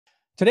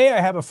Today,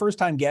 I have a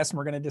first-time guest, and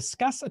we're going to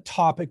discuss a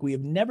topic we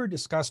have never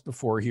discussed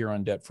before here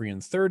on Debt Free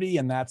in 30,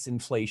 and that's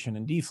inflation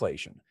and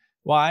deflation.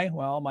 Why?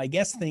 Well, my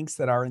guest thinks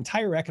that our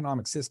entire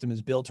economic system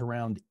is built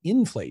around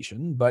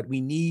inflation, but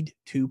we need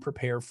to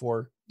prepare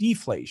for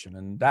deflation,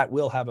 and that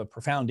will have a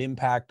profound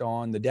impact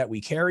on the debt we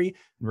carry,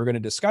 and we're going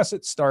to discuss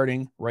it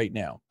starting right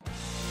now.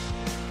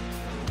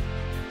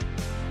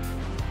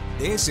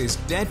 This is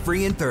Debt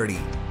Free in 30.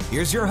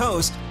 Here's your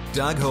host,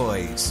 Doug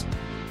Hoyes.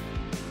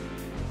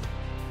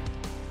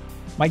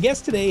 My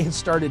guest today has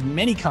started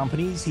many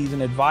companies. He's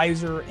an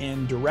advisor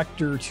and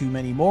director to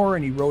many more,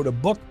 and he wrote a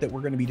book that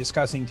we're going to be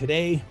discussing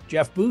today.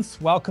 Jeff Booth,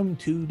 welcome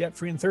to Debt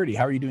Free in 30.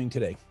 How are you doing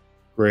today?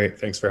 Great.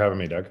 Thanks for having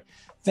me, Doug.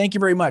 Thank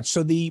you very much.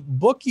 So the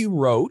book you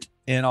wrote,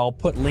 and I'll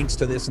put links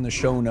to this in the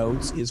show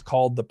notes, is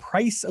called The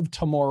Price of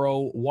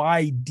Tomorrow: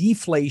 Why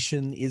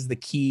Deflation is the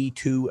Key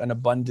to an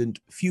Abundant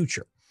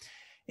Future.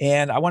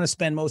 And I want to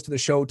spend most of the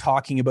show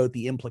talking about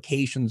the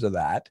implications of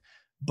that.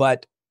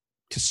 But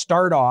to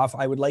start off,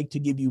 I would like to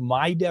give you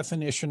my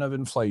definition of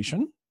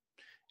inflation,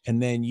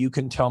 and then you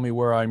can tell me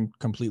where I'm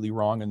completely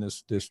wrong in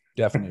this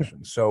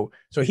definition. So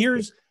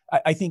here's,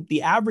 I think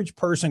the average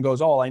person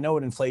goes, oh, I know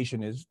what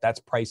inflation is. That's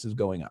prices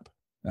going up.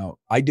 Now,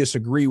 I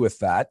disagree with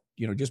that.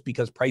 You know, just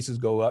because prices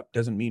go up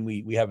doesn't mean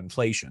we have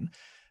inflation.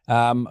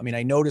 I mean,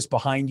 I noticed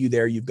behind you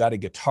there, you've got a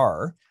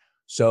guitar.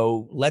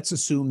 So let's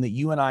assume that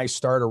you and I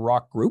start a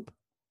rock group,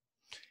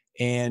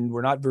 and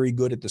we're not very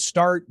good at the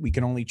start. We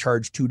can only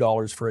charge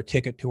 $2 for a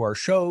ticket to our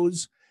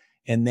shows.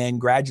 And then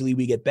gradually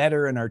we get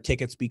better and our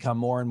tickets become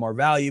more and more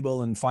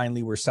valuable. And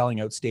finally we're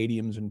selling out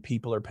stadiums and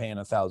people are paying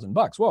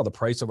 $1,000. Well, the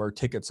price of our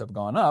tickets have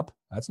gone up.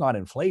 That's not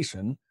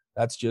inflation.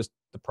 That's just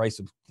the price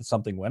of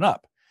something went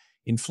up.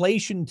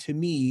 Inflation to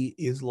me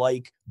is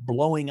like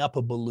blowing up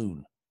a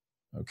balloon.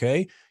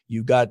 Okay.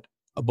 You've got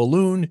a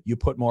balloon, you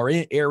put more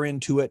air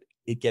into it,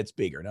 it gets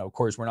bigger. Now, of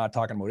course, we're not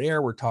talking about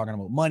air. We're talking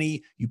about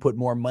money. You put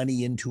more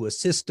money into a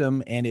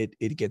system and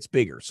it gets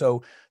bigger.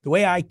 So the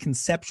way I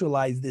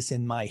conceptualize this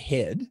in my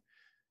head,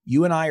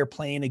 you and I are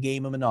playing a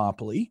game of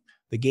Monopoly.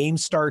 The game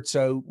starts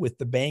out with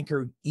the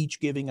banker each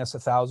giving us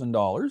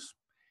 $1,000.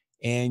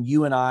 And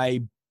you and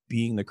I,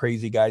 being the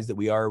crazy guys that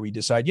we are, we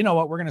decide, you know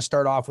what, we're going to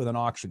start off with an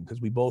auction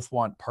because we both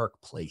want Park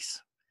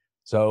Place.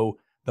 So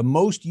the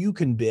most you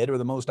can bid or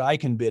the most I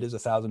can bid is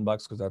 $1,000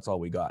 because that's all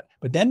we got.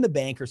 But then the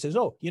banker says,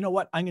 oh, you know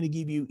what? I'm going to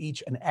give you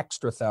each an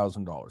extra $1,000.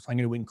 I'm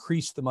going to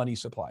increase the money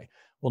supply.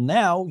 Well,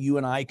 now you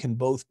and I can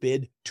both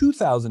bid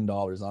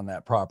 $2,000 on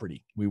that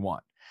property we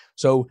want.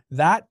 So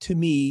that to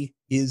me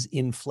is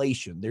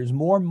inflation. There's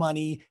more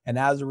money, and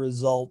as a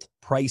result,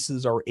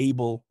 prices are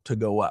able to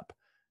go up.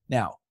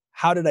 Now,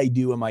 how did I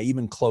do? Am I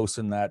even close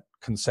in that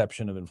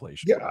conception of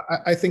inflation? Yeah,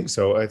 I think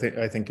so. I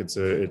think it's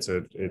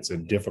a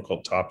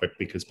difficult topic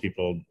because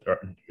people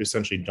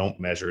essentially don't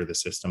measure the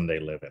system they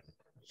live in,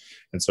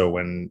 and so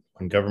when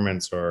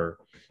governments are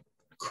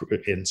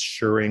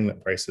ensuring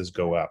that prices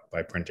go up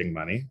by printing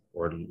money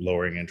or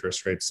lowering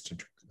interest rates to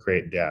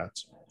create debt,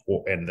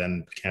 and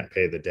then can't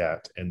pay the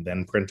debt and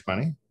then print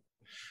money,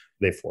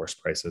 they force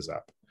prices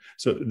up.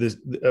 So this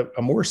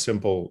a more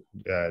simple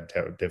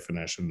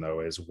definition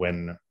though is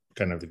when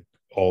kind of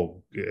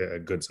all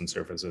goods and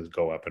services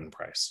go up in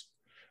price,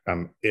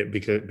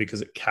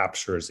 because it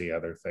captures the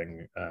other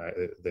thing,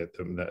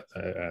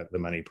 the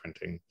money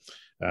printing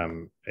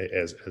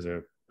as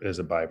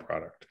a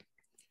byproduct.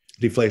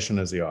 Deflation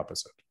is the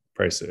opposite.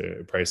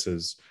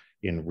 Prices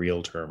in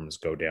real terms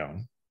go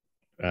down,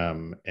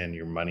 and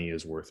your money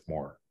is worth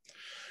more.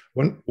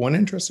 One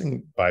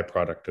interesting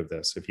byproduct of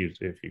this, if you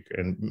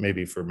and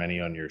maybe for many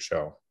on your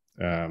show.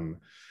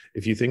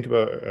 If you think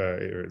about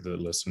or the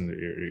listen to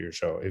your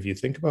show, if you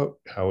think about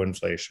how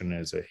inflation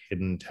is a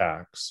hidden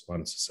tax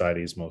on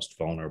society's most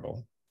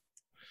vulnerable,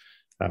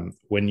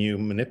 when you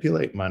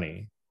manipulate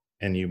money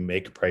and you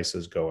make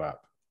prices go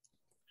up,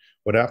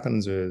 what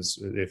happens is,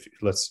 if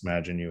let's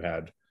imagine you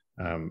had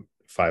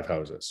 5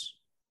 houses,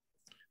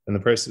 and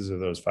the prices of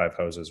those 5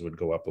 houses would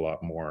go up a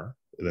lot more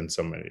than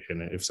somebody.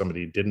 And if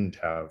somebody didn't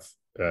have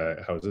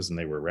houses and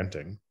they were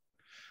renting,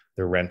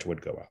 their rent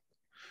would go up.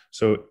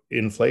 So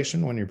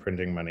inflation, when you're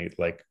printing money,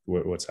 like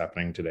what's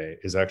happening today,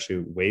 is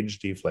actually wage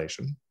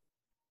deflation.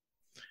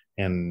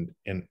 And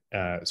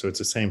so it's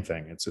the same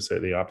thing. It's just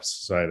the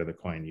opposite side of the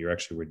coin. You're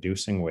actually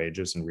reducing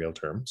wages in real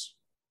terms,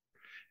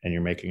 and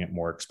you're making it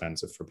more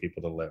expensive for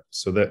people to live.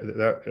 So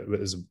that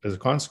is, as a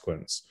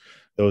consequence,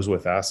 those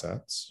with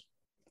assets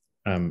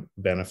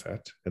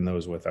benefit, and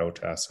those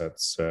without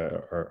assets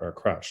are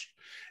crushed.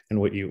 And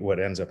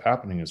what ends up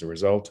happening as a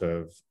result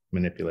of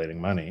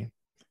manipulating money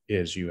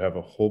is you have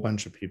a whole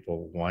bunch of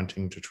people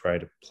wanting to try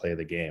to play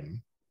the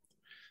game,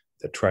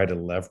 that try to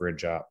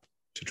leverage up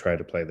to try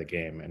to play the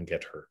game and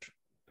get hurt.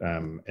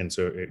 And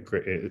so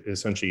it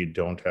essentially you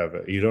don't have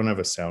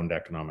a sound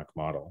economic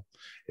model.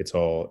 It's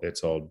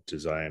all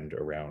designed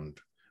around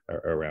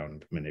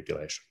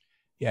manipulation.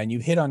 Yeah, and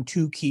you've hit on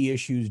two key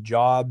issues: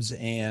 jobs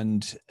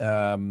and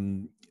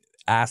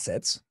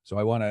assets. So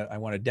I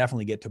want to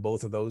definitely get to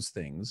both of those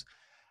things.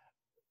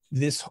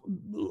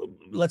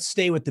 Let's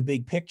stay with the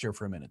big picture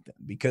for a minute then,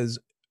 because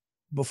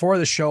before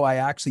the show, I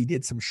actually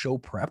did some show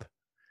prep.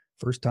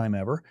 First time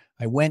ever.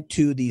 I went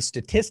to the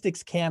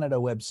Statistics Canada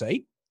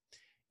website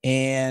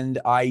and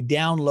I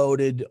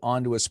downloaded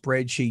onto a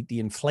spreadsheet the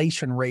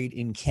inflation rate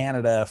in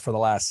Canada for the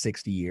last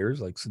 60 years,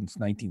 like since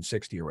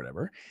 1960 or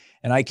whatever.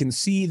 And I can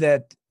see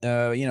that, in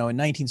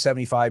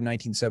 1975,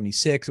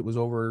 1976, it was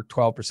over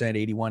 12%,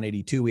 81,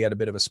 82. We had a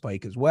bit of a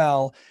spike as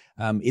well.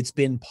 It's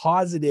been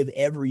positive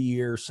every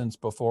year since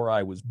before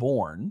I was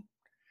born.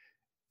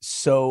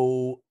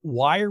 So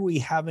why are we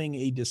having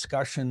a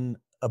discussion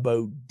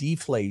about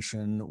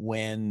deflation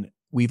when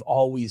we've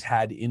always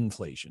had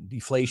inflation?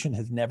 Deflation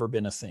has never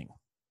been a thing.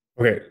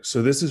 Okay,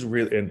 so this is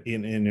really,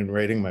 in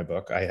writing my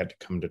book, I had to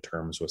come to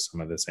terms with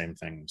some of the same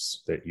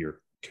things that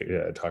you're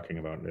talking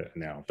about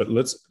now. But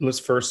let's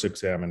first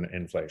examine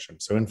inflation.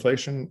 So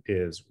inflation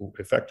is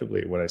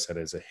effectively what I said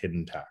is a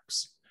hidden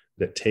tax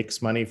that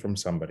takes money from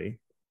somebody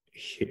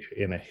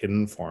in a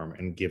hidden form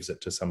and gives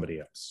it to somebody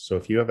else. So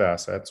if you have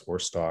assets or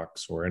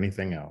stocks or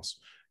anything else,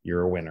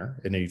 you're a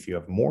winner. And if you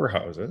have more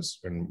houses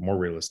and more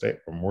real estate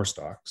or more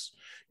stocks,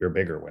 you're a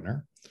bigger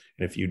winner.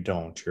 And if you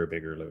don't, you're a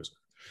bigger loser.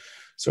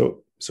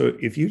 So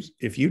if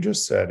you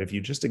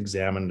just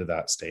examined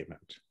that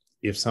statement,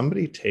 if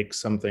somebody takes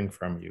something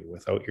from you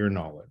without your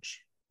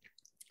knowledge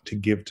to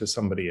give to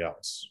somebody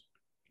else,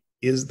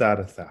 is that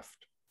a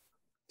theft?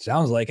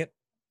 Sounds like it.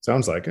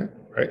 Sounds like it,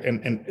 right?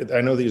 And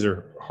I know these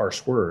are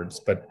harsh words,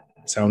 but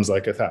it sounds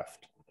like a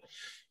theft.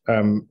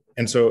 And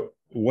so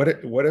what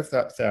if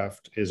that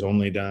theft is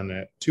only done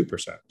at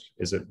 2%?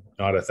 Is it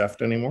not a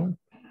theft anymore?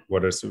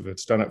 What if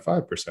it's done at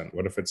 5%?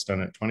 What if it's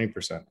done at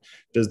 20%?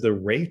 Does the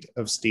rate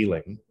of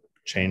stealing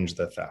change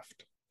the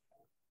theft?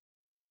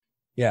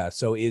 Yeah.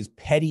 So is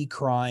petty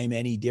crime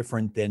any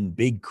different than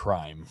big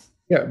crime?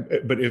 Yeah,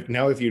 but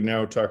if you're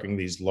now talking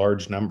these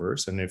large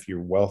numbers, and if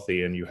you're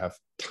wealthy and you have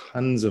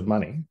tons of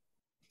money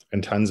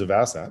and tons of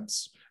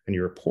assets, and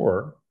you're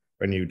poor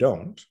and you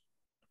don't,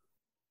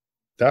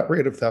 that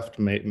rate of theft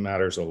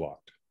matters a lot.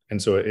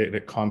 And so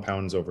it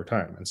compounds over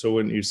time. And so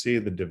when you see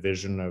the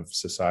division of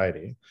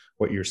society,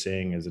 what you're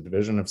seeing is a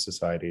division of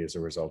society as a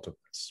result of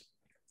this.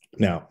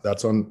 Now,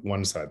 that's on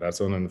one side,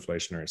 that's on an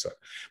inflationary side.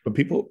 But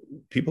people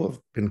have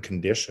been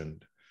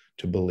conditioned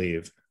to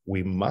believe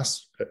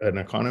an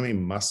economy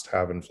must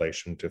have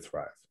inflation to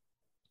thrive.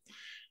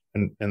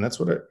 And that's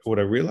what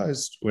I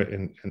realized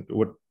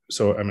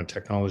so I'm a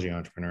technology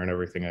entrepreneur and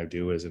everything I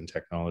do is in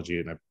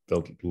technology, and I've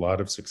built a lot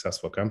of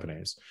successful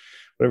companies.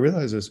 What I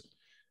realize is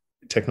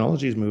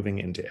technology is moving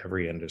into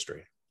every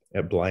industry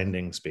at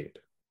blinding speed,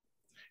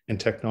 and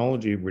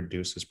technology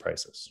reduces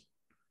prices.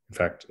 In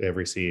fact,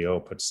 every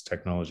CEO puts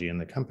technology in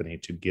the company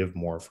to give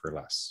more for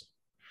less.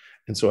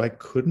 And so I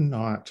could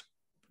not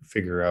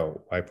figure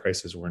out why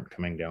prices weren't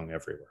coming down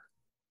everywhere.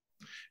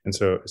 And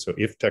so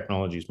if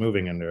technology is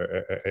moving into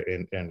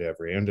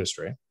every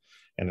industry,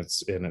 and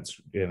it's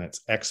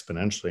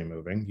exponentially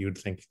moving, you'd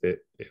think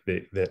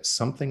that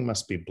something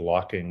must be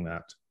blocking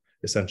that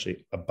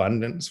essentially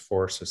abundance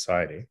for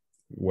society.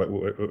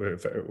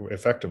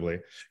 Effectively,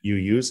 you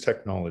use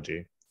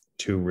technology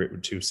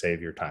to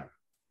save your time.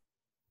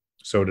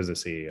 So does a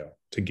CEO,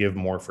 to give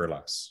more for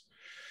less.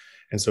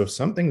 And so if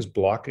something's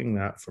blocking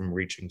that from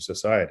reaching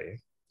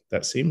society,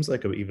 that seems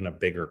like even a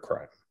bigger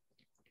crime.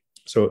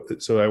 So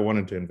I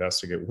wanted to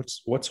investigate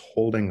what's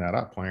holding that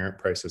up. Why aren't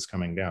prices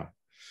coming down?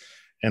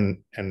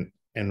 And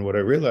what I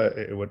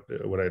realized,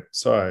 what I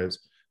saw is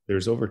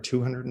there's over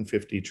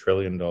 $250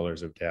 trillion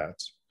of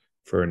debt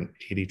for an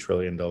 $80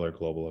 trillion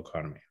global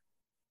economy.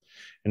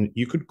 And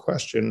you could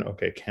question,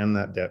 okay, can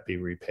that debt be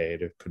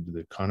repaid? Could the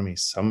economy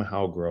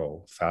somehow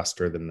grow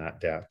faster than that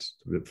debt,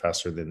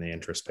 faster than the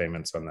interest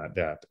payments on that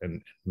debt,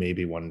 and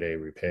maybe one day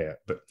repay it?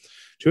 But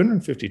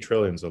 250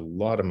 trillion is a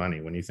lot of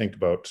money. When you think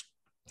about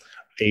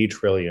a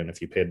trillion,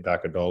 if you paid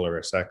back $1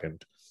 a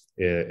second,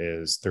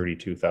 is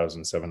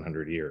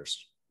 32,700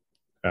 years.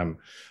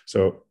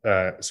 So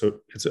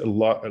it's a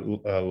lot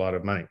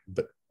of money.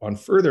 But on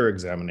further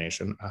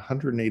examination,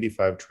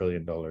 $185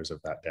 trillion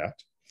of that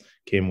debt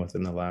came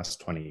within the last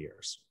 20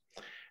 years,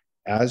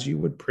 as you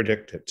would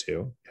predict it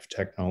to if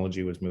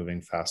technology was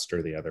moving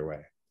faster the other way.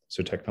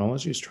 So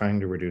technology is trying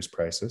to reduce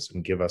prices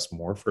and give us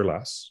more for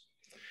less.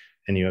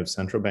 And you have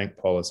central bank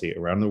policy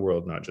around the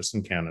world, not just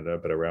in Canada,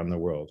 but around the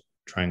world,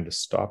 trying to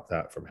stop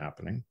that from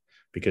happening.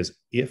 Because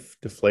if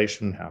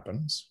deflation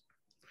happens,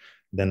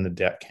 then the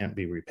debt can't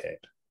be repaid.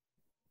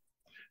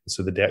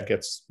 So the debt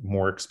gets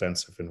more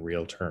expensive in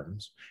real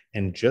terms.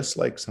 And just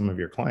like some of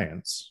your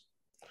clients,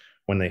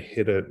 when they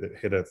hit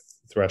a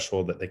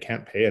threshold that they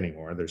can't pay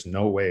anymore, there's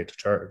no way to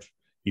charge,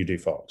 you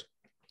default.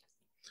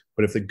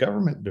 But if the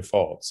government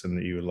defaults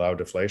and you allow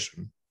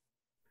deflation,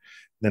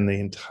 then the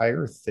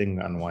entire thing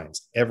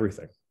unwinds.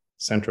 Everything,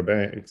 central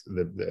banks,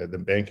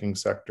 the banking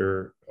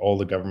sector, all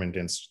the government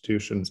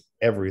institutions,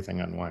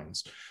 everything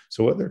unwinds.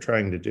 So what they're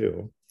trying to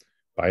do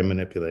by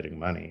manipulating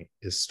money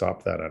is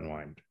stop that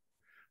unwind.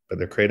 But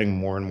they're creating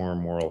more and more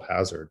moral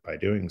hazard by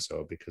doing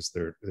so because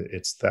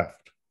it's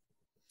theft.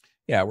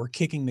 Yeah, we're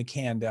kicking the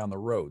can down the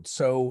road.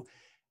 So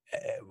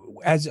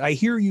as I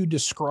hear you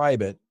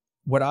describe it,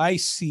 what I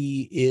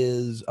see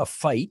is a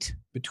fight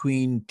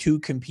between two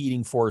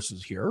competing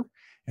forces here.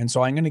 And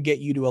so I'm going to get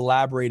you to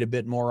elaborate a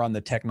bit more on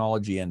the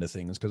technology end of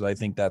things, because I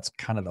think that's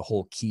kind of the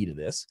whole key to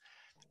this.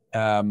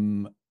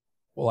 Well,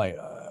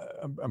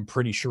 I'm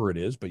pretty sure it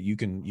is, but you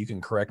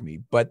can correct me.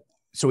 But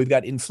so we've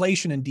got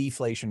inflation and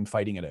deflation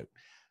fighting it out.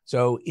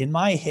 So in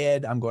my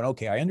head, I'm going,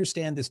 okay, I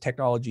understand this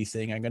technology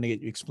thing. I'm going to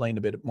get you explained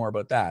a bit more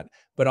about that.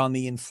 But on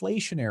the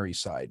inflationary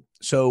side,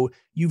 so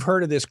you've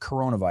heard of this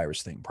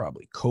coronavirus thing,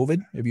 probably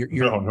COVID. If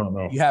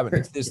No. You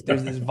haven't. There's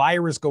this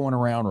virus going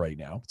around right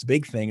now. It's a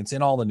big thing. It's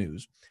in all the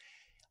news.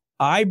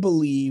 I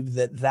believe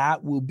that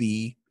will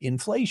be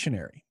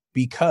inflationary,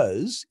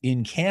 because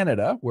in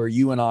Canada, where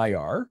you and I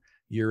are,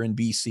 you're in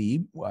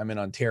BC, I'm in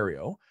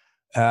Ontario,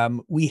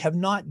 we have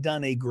not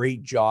done a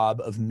great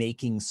job of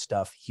making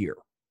stuff here.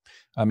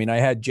 I mean, I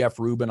had Jeff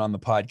Rubin on the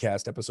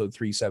podcast, episode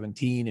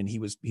 317, and he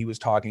was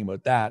talking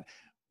about that.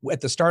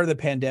 At the start of the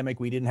pandemic,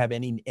 we didn't have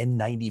any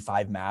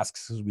N95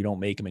 masks because we don't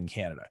make them in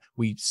Canada.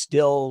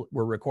 We're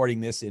recording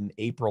this in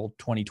April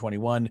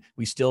 2021.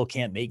 We still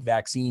can't make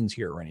vaccines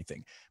here or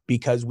anything,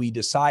 because we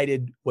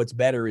decided what's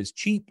better is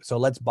cheap. So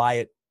let's buy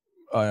it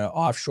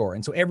offshore.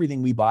 And so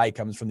everything we buy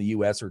comes from the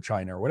US or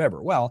China or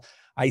whatever. Well,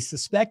 I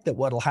suspect that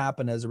what'll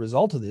happen as a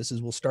result of this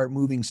is we'll start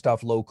moving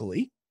stuff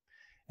locally.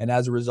 And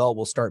as a result,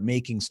 we'll start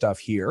making stuff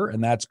here.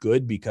 And that's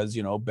good because,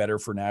 better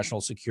for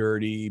national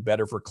security,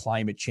 better for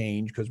climate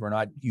change, because we're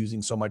not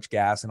using so much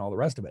gas and all the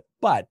rest of it.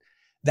 But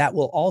that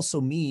will also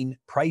mean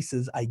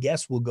prices, I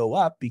guess, will go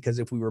up, because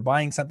if we were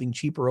buying something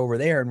cheaper over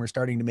there and we're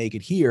starting to make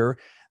it here,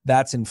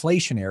 that's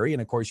inflationary.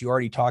 And of course, you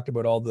already talked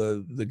about all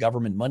the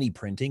government money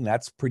printing.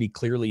 That's pretty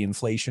clearly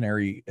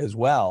inflationary as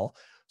well.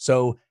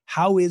 So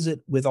how is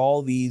it with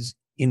all these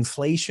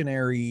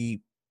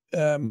inflationary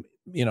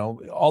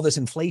all this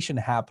inflation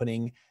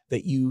happening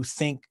that you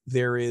think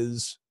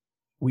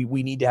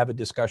we need to have a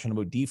discussion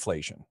about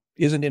deflation?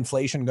 Isn't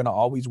inflation going to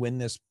always win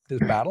this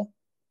battle?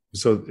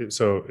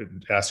 So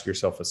ask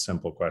yourself a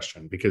simple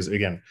question, because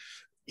again,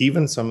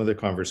 even some of the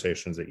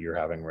conversations that you're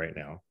having right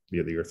now,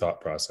 your thought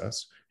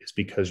process is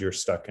because you're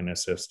stuck in a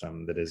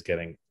system that is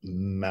getting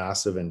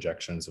massive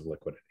injections of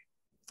liquidity.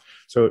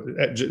 So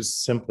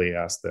just simply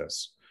ask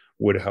this: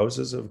 would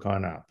houses have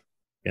gone up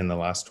in the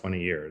last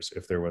 20 years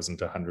if there wasn't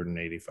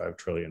 $185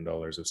 trillion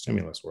of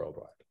stimulus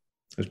worldwide?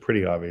 It's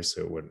pretty obvious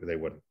they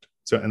wouldn't.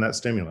 So, and that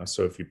stimulus,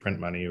 so if you print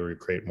money or you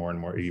create more and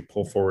more, you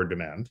pull forward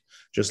demand,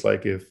 just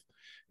like if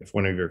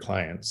one of your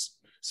clients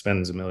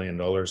spends $1 million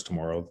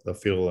tomorrow, they'll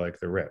feel like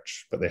they're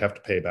rich, but they have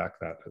to pay back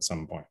that at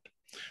some point.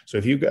 So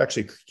if you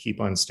actually keep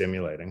on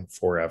stimulating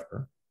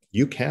forever,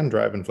 you can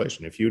drive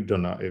inflation. If you do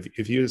not,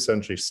 if you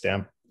essentially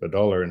stamp the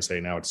dollar and say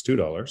now it's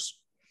 $2,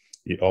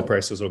 all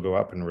prices will go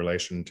up in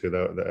relation to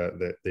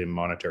the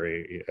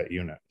monetary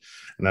unit,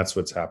 and that's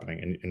what's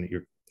happening.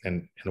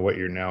 And what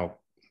you're now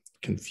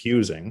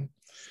confusing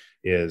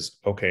is,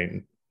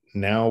 okay,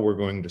 now we're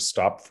going to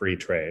stop free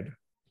trade,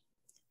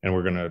 and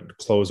we're going to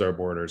close our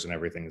borders, and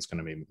everything is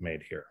going to be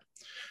made here.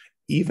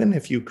 Even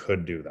if you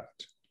could do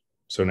that,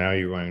 so now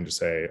you're going to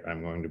say,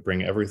 I'm going to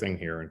bring everything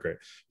here and create.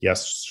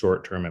 Yes,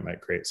 short term it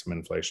might create some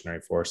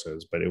inflationary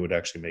forces, but it would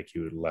actually make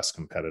you less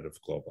competitive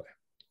globally.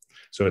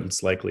 So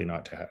it's likely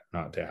not to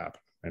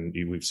happen. And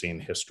we've seen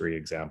history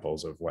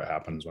examples of what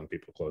happens when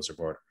people close their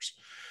borders.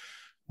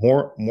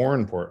 More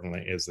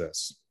importantly is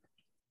this: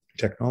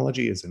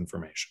 technology is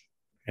information,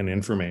 and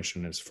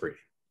information is free.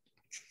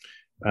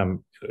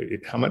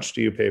 How much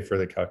do you pay for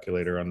the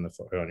calculator on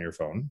your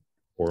phone,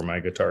 or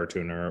my guitar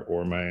tuner,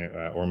 or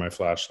my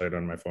flashlight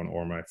on my phone,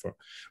 or my phone?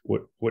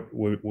 What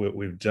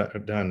we've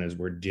done is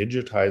we're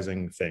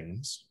digitizing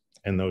things,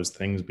 and those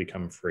things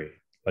become free,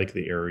 like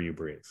the air you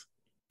breathe.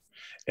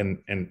 And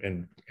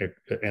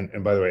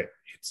by the way,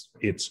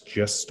 it's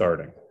just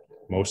starting.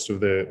 Most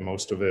of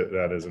it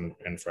that is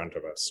in front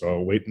of us. So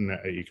I'll wait, and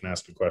you can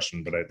ask a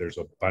question, but there's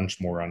a bunch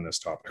more on this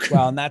topic.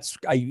 Well, and that's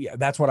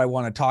what I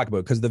want to talk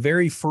about, because the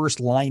very first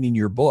line in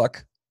your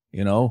book,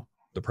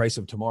 The Price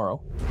of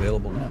Tomorrow,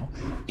 available now,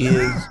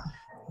 is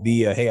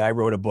the hey, I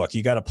wrote a book.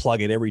 You got to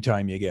plug it every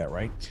time you get,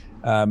 right?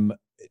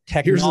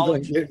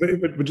 Technology. Here's the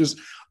thing, but just,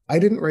 I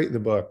didn't write the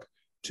book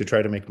to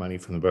try to make money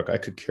from the book. I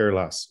could care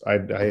less.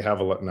 I have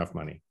enough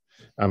money.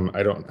 I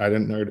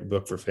didn't write a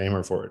book for fame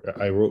or for it.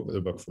 I wrote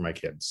the book for my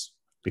kids,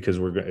 because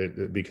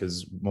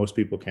most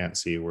people can't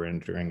see we're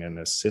entering in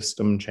a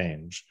system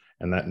change,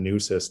 and that new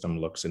system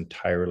looks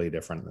entirely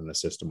different than the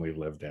system we've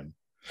lived in.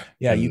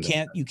 Yeah,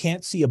 and you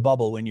can't see a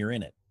bubble when you're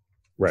in it.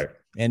 Right.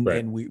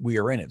 And we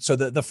are in it. So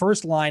the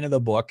first line of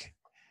the book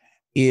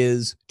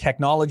is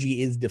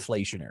technology is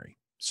deflationary.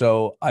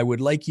 So I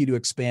would like you to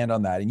expand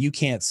on that. And you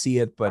can't see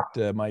it, but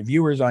my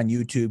viewers on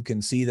YouTube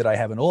can see that I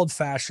have an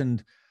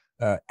old-fashioned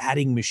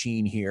adding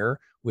machine here,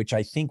 which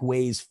I think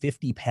weighs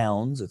 50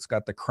 pounds. It's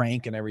got the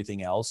crank and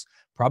everything else.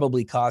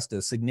 Probably cost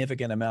a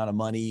significant amount of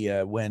money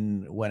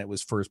when it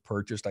was first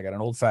purchased. I got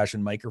an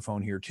old-fashioned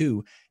microphone here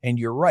too. And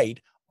you're right,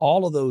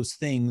 all of those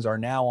things are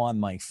now on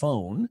my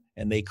phone,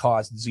 and they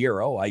cost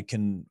zero. I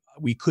can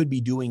we could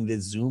be doing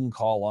this Zoom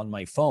call on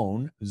my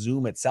phone.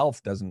 Zoom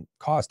itself doesn't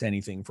cost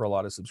anything for a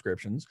lot of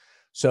subscriptions.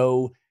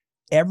 So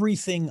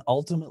everything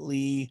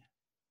ultimately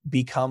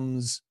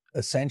becomes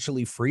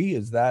essentially free.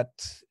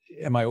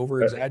 Am I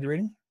over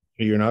exaggerating?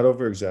 You're not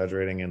over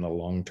exaggerating in the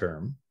long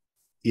term,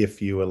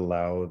 if you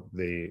allow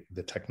the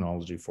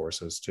technology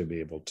forces to be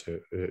able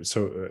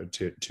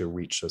to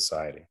reach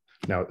society.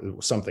 Now,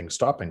 something's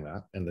stopping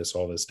that, and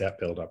all this debt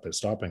buildup is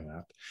stopping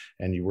that.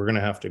 And we're going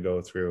to have to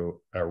go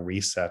through a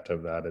reset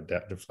of that, a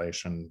debt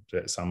deflation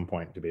at some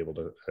point, to be able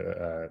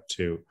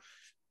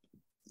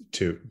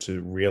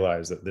to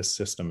realize that this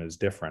system is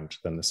different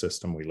than the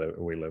system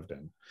we lived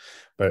in.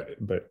 But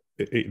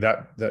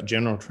that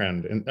general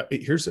trend, and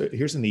here's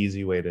an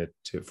easy way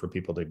for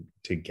people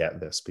to get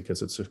this,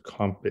 because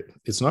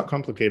it's not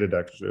complicated.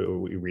 Actually,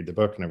 we read the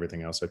book and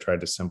everything else. I tried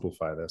to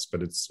simplify this,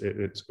 but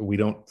we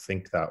don't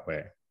think that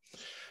way.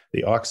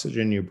 The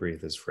oxygen you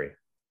breathe is free.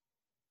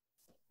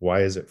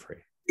 Why is it free?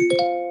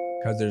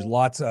 Because there's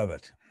lots of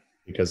it.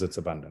 Because it's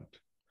abundant.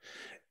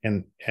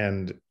 And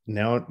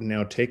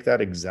now take that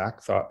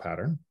exact thought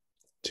pattern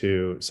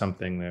to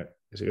something that,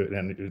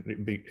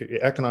 and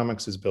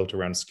economics is built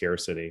around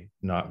scarcity,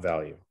 not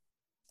value.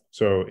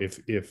 So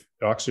if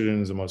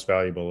oxygen is the most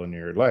valuable in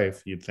your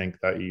life, you'd think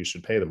that you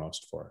should pay the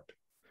most for it,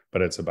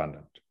 but it's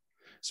abundant.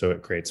 So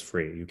it creates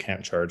free. You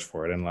can't charge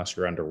for it unless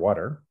you're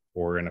underwater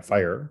or in a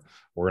fire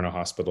or in a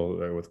hospital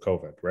with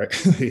COVID, right?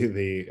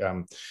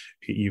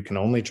 You can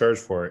only charge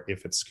for it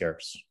if it's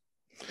scarce.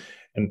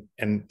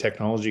 And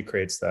technology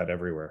creates that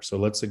everywhere. So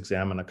let's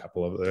examine a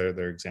couple of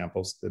their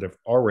examples that have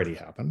already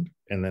happened,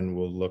 and then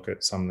we'll look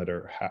at some that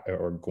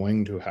are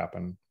going to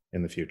happen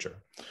in the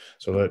future.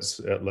 So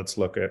let's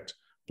look at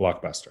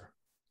Blockbuster.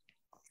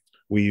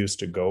 We used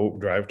to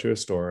drive to a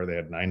store. They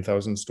had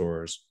 9,000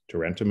 stores to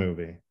rent a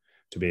movie,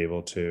 to be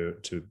able to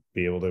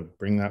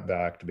bring that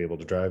back, to be able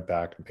to drive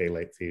back and pay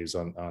late fees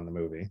on the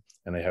movie.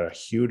 And they had a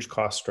huge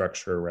cost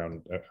structure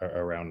around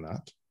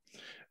that.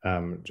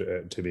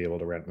 To be able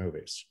to rent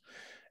movies.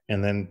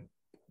 And then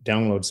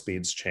download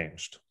speeds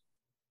changed,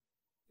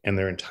 and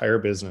their entire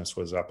business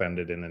was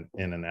upended in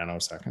a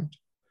nanosecond,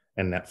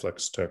 and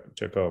Netflix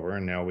took over,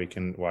 and now we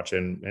can watch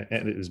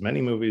as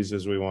many movies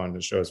as we want,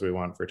 as shows we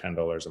want, for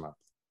 $10 a month.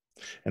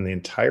 And the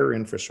entire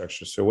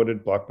infrastructure. So what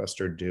did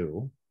Blockbuster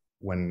do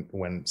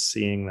when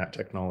seeing that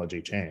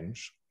technology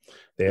change?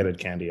 They added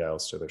candy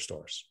aisles to their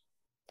stores.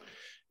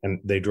 And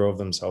they drove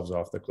themselves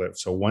off the cliff.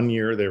 So one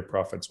year their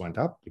profits went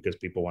up because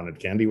people wanted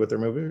candy with their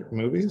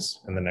movies,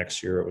 and the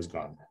next year it was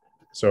gone.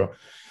 So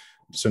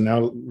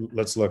now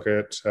let's look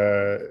at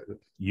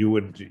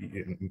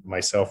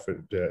myself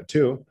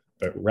too,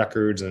 but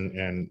records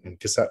and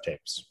cassette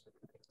tapes.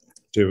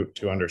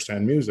 To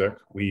understand music,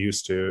 we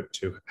used to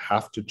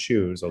have to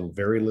choose a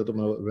very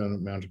little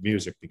amount of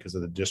music because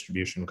of the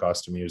distribution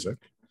cost of music,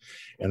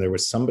 and there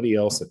was somebody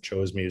else that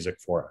chose music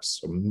for us.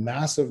 So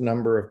massive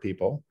number of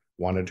people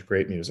wanted to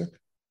create music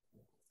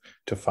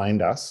to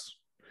find us,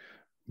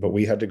 but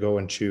we had to go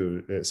and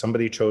choose.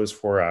 Somebody chose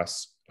for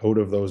us, out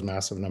of those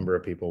massive number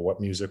of people, what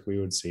music we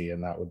would see,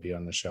 and that would be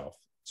on the shelf.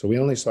 So we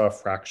only saw a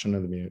fraction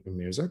of the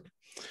music,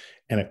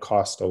 and it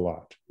cost a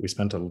lot.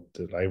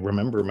 I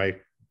remember my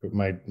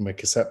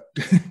cassette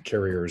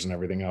carriers and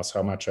everything else,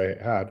 how much I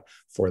had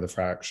for the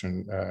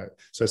fraction.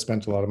 So I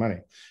spent a lot of money.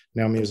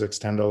 Now music's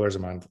 $10 a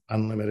month,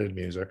 unlimited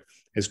music,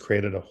 has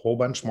created a whole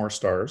bunch more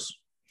stars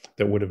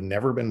that would have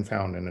never been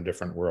found in a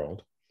different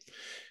world.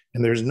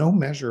 And there's no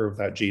measure of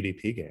that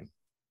GDP gain.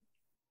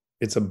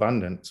 It's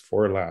abundance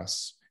for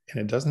less, and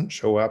it doesn't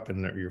show up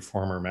in your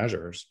former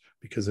measures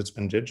because it's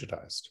been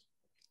digitized.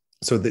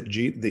 So the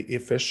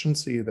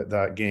efficiency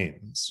that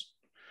gains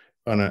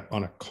on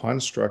a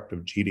construct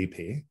of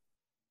GDP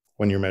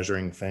when you're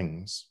measuring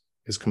things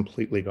is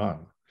completely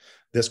gone.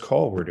 This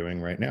call we're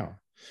doing right now.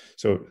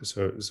 So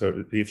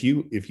if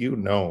you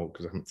know,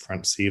 because I'm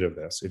front seat of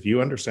this, if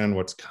you understand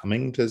what's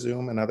coming to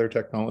Zoom and other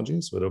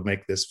technologies, so it'll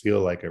make this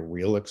feel like a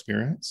real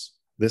experience.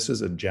 This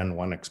is a Gen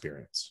 1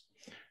 experience.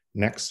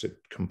 Next, it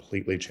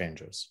completely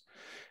changes.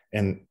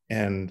 And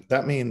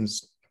that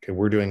means, okay,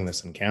 we're doing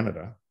this in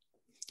Canada.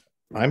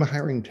 I'm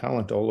hiring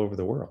talent all over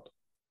the world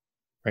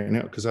right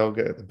now because I'll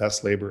get the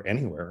best labor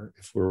anywhere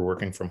if we're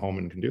working from home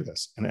and can do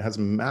this. And it has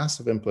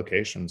massive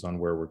implications on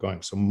where we're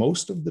going. So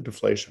most of the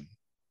deflation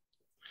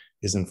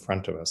is in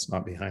front of us,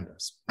 not behind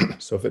us.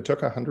 So if it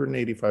took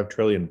 185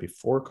 trillion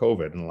before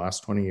COVID in the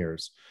last 20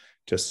 years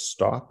to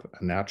stop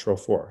a natural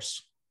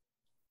force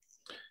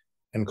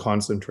and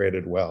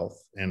concentrated wealth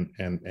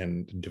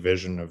and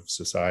division of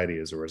society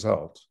as a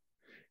result,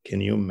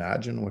 can you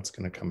imagine what's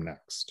going to come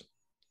next?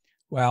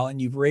 Well,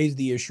 and you've raised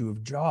the issue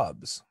of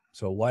jobs.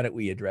 So why don't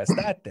we address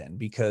that then?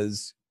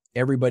 Because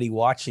everybody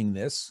watching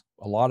this,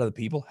 a lot of the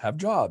people have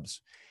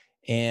jobs.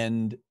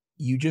 And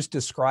you just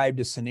described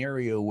a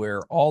scenario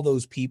where all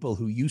those people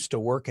who used to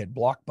work at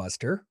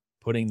Blockbuster,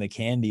 putting the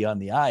candy on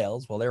the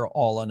aisles, well, they're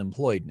all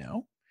unemployed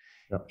now.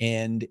 Yeah.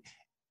 And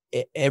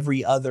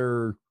every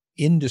other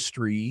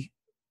industry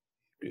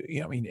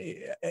I mean,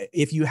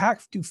 if you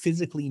have to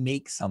physically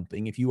make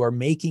something, if you are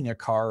making a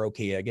car,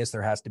 okay, I guess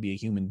there has to be a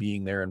human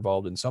being there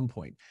involved in some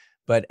point.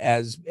 But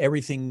as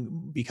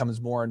everything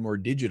becomes more and more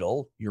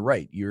digital, you're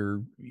right.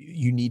 You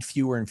need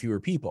fewer and fewer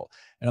people.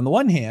 And on the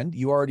one hand,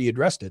 you already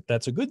addressed it.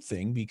 That's a good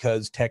thing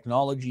because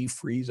technology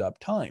frees up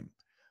time.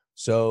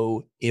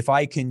 So if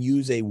I can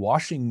use a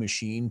washing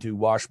machine to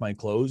wash my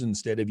clothes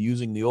instead of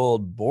using the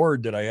old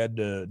board that I had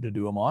to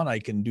do them on, I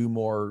can do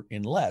more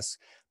in less.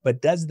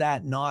 But does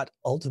that not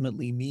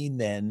ultimately mean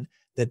then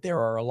that there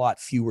are a lot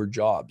fewer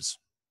jobs?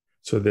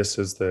 So this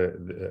is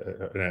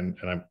and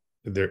I'm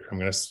there. I'm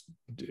going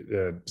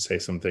to say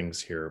some things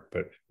here,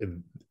 but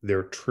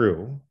they're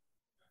true,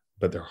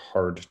 but they're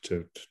hard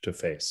to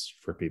face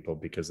for people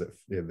because of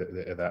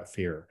that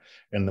fear.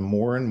 And the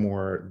more and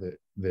more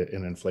that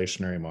an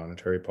inflationary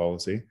monetary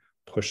policy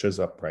pushes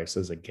up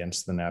prices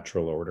against the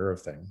natural order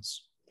of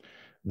things,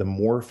 the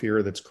more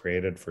fear that's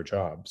created for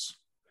jobs,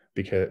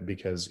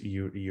 because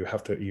you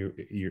have to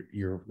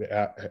you're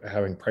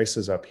having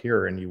prices up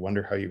here, and you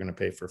wonder how you're going to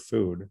pay for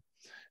food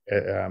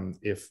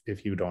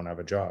if you don't have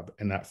a job.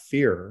 And that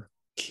fear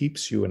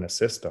keeps you in a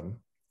system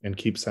and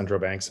keeps central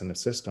banks in a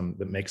system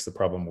that makes the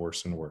problem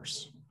worse and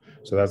worse.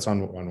 So that's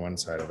on one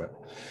side of it.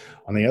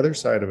 On the other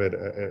side of it,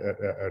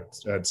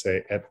 I'd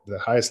say at the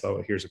highest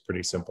level, here's a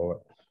pretty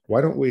simple: why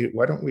don't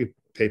we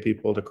pay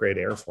people to create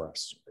air for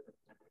us,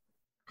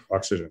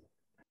 oxygen?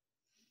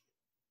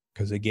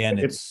 Because again,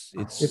 it's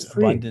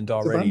free. abundant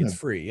already. It's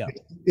free. Yeah,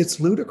 it's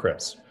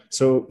ludicrous.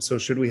 So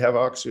should we have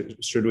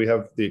Should we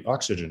have the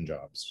oxygen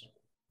jobs?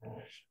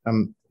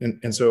 And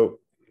so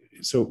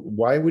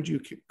why would you?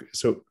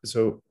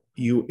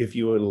 If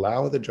you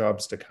allow the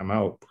jobs to come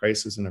out,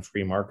 prices in a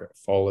free market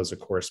fall as a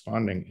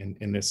corresponding,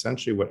 and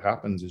essentially what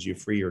happens is you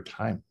free your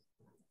time.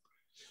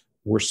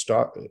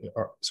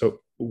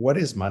 So what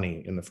is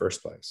money in the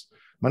first place?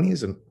 Money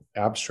is an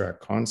abstract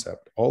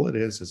concept. All it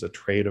is a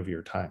trade of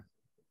your time.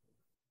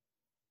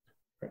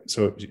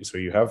 So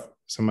you have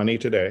some money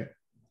today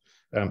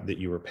that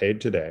you were paid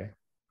today,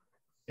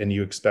 and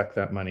you expect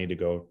that money to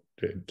go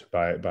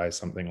to buy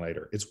something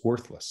later. It's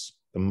worthless.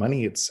 The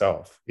money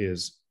itself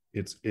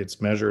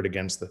it's measured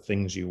against the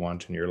things you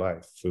want in your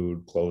life: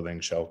 food, clothing,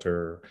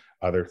 shelter,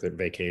 other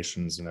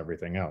vacations, and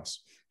everything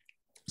else.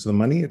 So the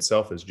money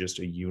itself is just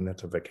a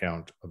unit of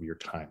account of your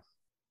time.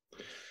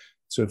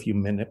 So if you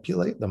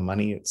manipulate the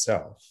money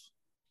itself,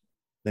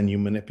 then you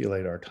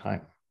manipulate our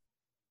time.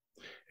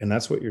 And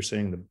that's what you're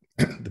saying.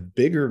 The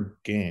bigger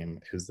game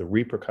is the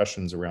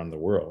repercussions around the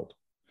world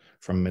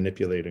from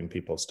manipulating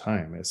people's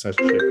time. It's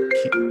essentially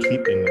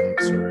keeping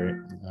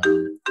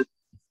them,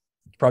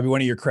 probably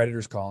one of your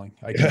creditors calling.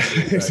 I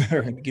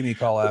can give me a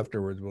call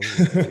afterwards.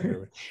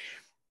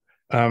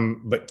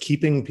 But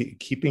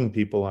keeping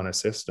people on a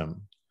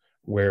system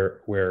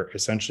where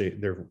essentially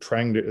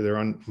they're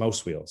on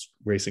mouse wheels,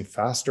 racing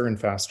faster and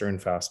faster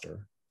and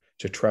faster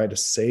to try to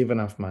save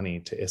enough money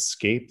to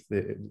escape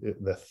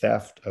the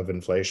theft of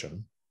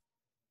inflation,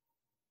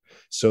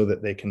 so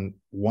that they can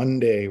one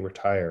day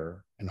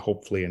retire and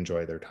hopefully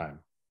enjoy their time.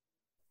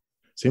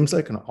 Seems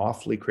like an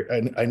awfully,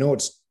 I know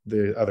it's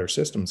the other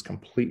system's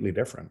completely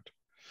different,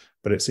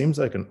 but it seems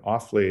like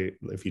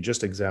if you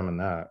just examine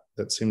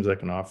that seems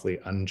like an awfully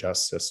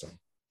unjust system.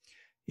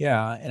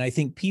 Yeah. And I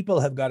think people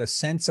have got a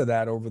sense of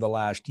that over the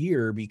last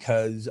year,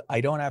 because I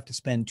don't have to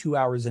spend 2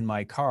 hours in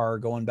my car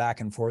going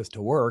back and forth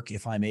to work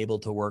if I'm able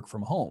to work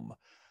from home.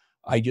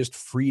 I just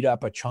freed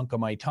up a chunk of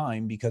my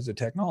time because of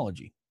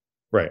technology.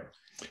 Right.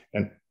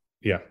 And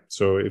yeah,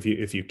 so if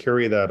you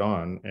carry that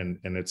on, and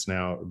it's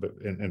now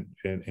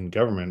in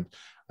government,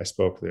 I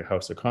spoke to the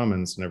House of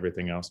Commons and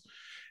everything else,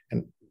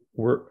 and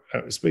we're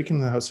speaking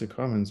to the House of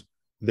Commons.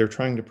 They're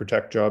trying to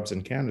protect jobs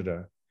in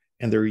Canada,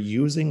 and they're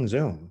using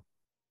Zoom.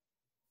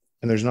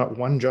 And there's not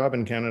one job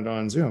in Canada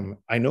on Zoom.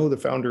 I know the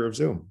founder of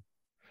Zoom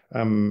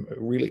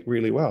really,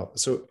 really well.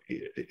 So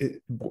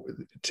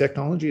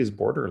technology is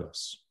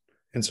borderless.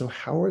 And so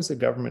how is the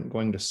government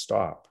going to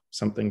stop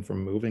something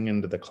from moving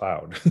into the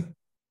cloud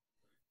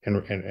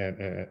and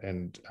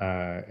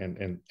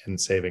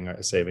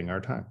saving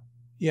our time?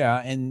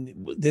 Yeah, and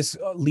this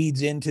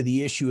leads into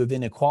the issue of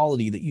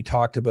inequality that you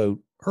talked about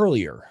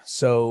earlier.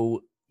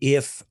 So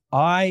if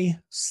I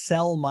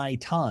sell my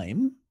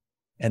time,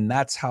 and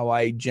that's how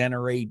I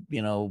generate,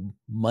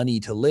 money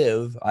to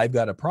live, I've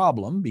got a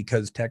problem,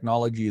 because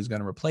technology is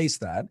going to replace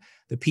that.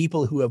 The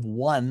people who have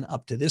won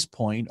up to this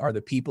point are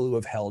the people who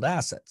have held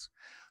assets.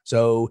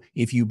 So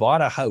if you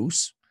bought a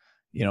house,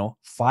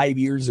 5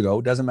 years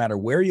ago, doesn't matter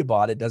where you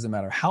bought it, doesn't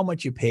matter how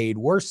much you paid,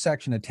 worst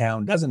section of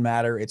town, doesn't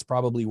matter. It's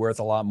probably worth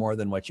a lot more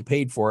than what you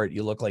paid for it.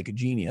 You look like a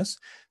genius.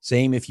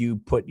 Same if you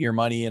put your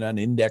money in an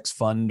index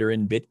fund or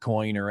in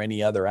Bitcoin or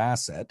any other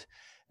asset.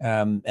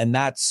 And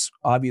that's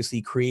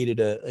obviously created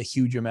a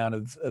huge amount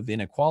of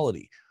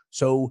inequality.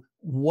 So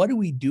what do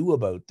we do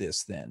about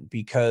this then?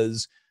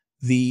 Because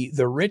the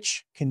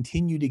rich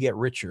continue to get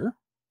richer.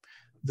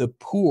 The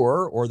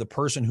poor, or the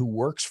person who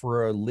works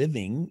for a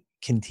living,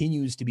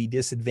 continues to be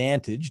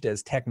disadvantaged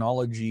as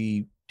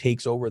technology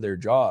takes over their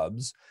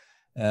jobs.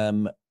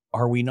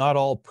 Are we not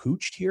all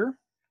pooched here?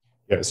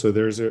 Yeah, so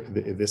this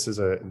is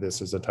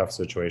a tough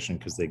situation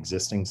because the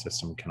existing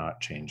system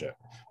cannot change it,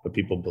 but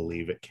people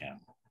believe it can.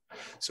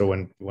 So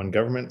when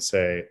governments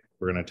say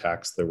we're going to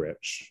tax the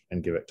rich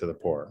and give it to the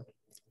poor,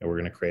 and we're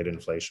going to create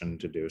inflation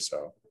to do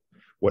so,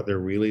 what they're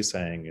really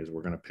saying is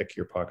we're going to pick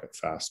your pocket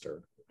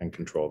faster and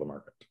control the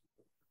market.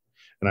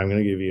 And I'm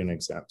going to give you an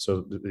example.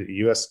 So the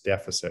US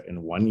deficit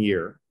in 1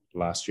 year,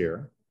 last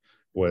year,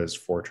 was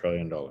 $4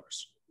 trillion.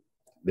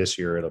 This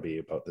year, it'll be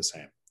about the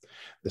same.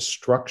 The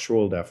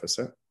structural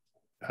deficit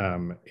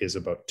is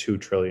about 2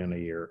 trillion a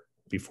year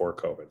before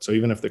COVID. So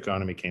even if the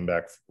economy came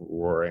back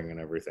roaring and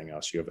everything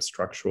else, you have a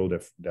structural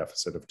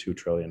deficit of 2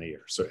 trillion a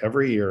year. So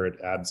every year it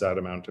adds that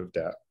amount of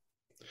debt,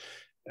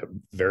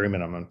 very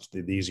minimum.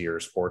 These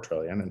years, 4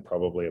 trillion and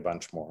probably a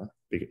bunch more.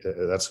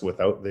 That's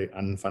without the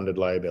unfunded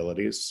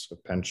liabilities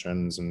of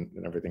pensions and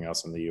everything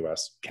else in the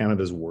US.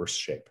 Canada's in worse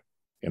shape.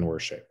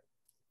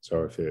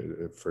 So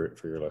for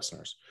your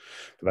listeners,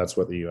 but that's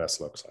what the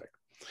US looks like.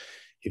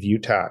 If you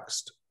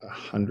taxed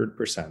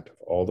 100% of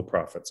all the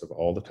profits of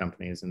all the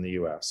companies in the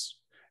US,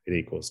 it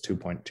equals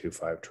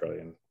 2.25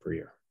 trillion per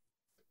year.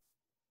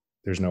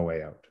 There's no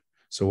way out.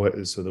 So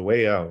the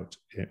way out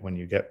when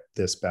you get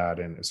this bad,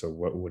 and so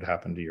what would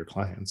happen to your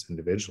clients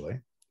individually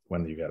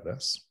when you get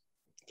this?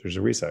 There's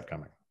a reset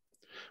coming.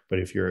 But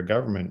if you're a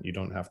government, you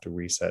don't have to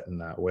reset in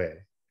that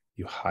way.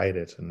 You hide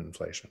it in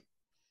inflation.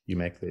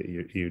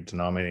 You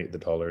denominate the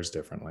dollars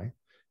differently,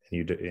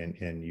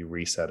 and you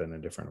reset in a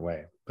different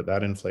way. But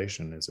that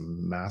inflation is a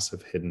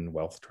massive hidden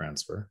wealth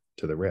transfer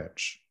to the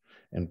rich,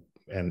 and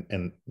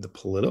the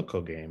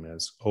political game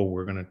is, oh,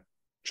 we're going to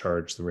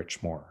charge the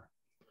rich more.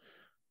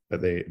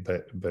 But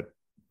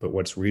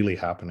what's really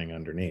happening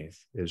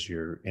underneath is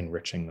you're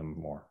enriching them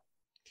more.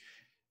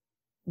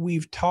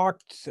 We've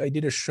talked, I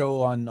did a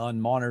show on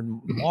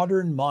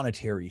modern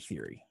monetary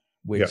theory,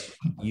 which,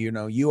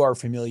 you are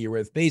familiar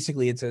with.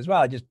 Basically, it says,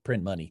 well, just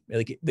print money.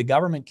 Like, the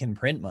government can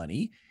print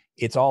money.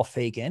 It's all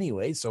fake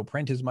anyway. So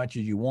print as much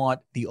as you want.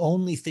 The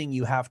only thing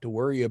you have to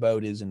worry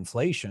about is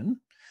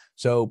inflation.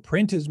 So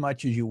print as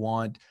much as you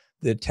want.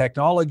 The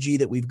technology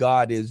that we've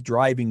got is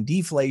driving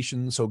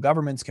deflation. So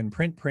governments can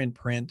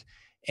print,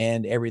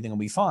 and everything will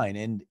be fine.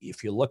 And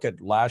if you look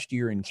at last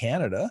year in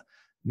Canada,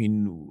 I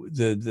mean,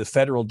 the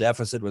federal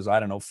deficit was,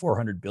 I don't know,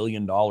 $400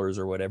 billion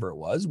or whatever it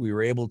was. We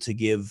were able to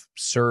give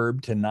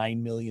CERB to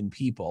 9 million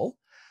people.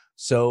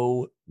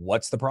 So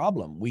what's the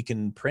problem? We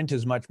can print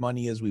as much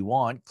money as we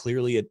want.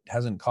 Clearly, it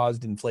hasn't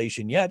caused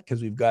inflation yet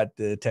because we've got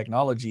the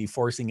technology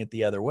forcing it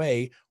the other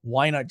way.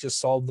 Why not just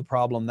solve the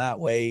problem that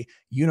way?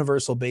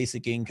 Universal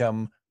basic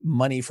income,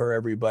 money for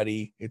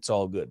everybody. It's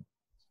all good.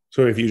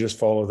 So if you just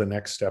follow the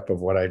next step of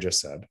what I just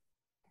said,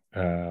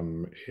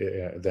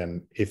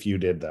 then if you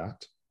did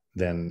that,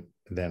 then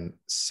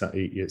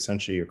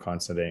essentially you're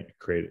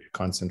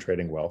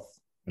concentrating wealth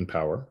and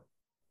power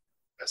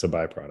as a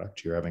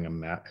byproduct. You're having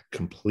a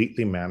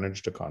completely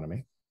managed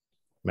economy.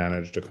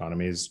 Managed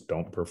economies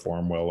don't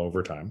perform well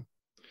over time.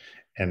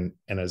 And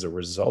as a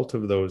result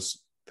of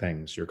those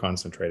things, you're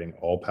concentrating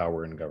all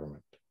power in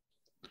government.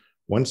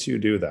 Once you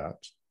do that,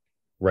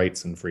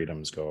 rights and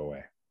freedoms go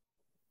away.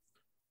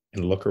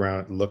 And look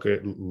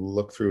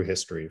through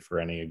history for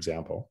any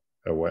example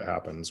of what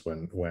happens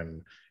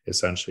when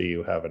essentially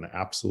you have an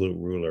absolute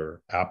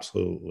ruler,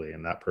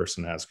 and that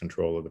person has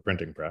control of the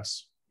printing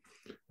press,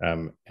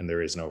 and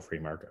there is no free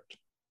market.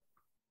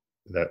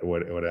 That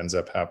what ends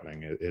up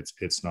happening. It's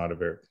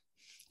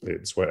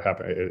what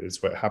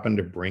happened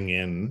to bring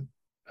in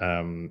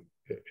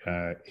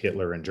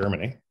Hitler in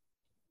Germany.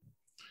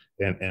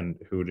 And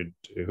who did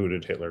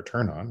Hitler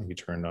turn on? He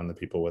turned on the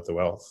people with the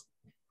wealth.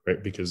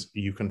 Right? Because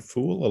you can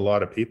fool a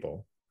lot of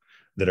people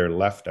that are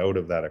left out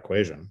of that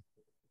equation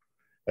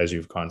as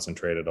you've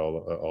concentrated all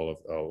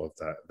of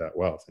that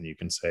wealth. And you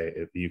can say,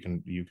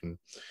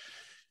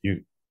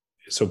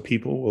 so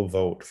people will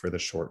vote for the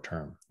short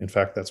term. In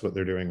fact, that's what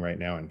they're doing right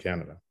now in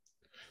Canada.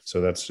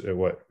 So that's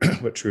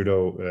what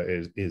Trudeau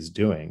is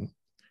doing,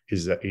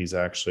 is that he's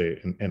actually,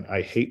 and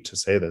I hate to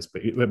say this,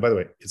 but by the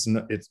way,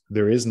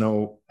 there is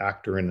no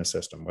actor in the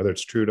system, whether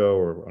it's Trudeau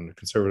or on the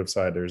Conservative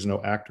side, there's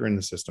no actor in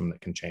the system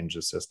that can change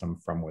the system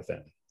from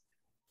within,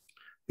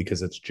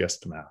 because it's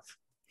just math.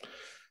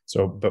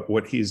 So, but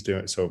what he's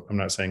doing, so I'm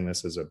not saying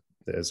this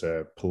as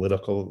a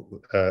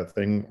political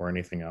thing or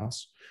anything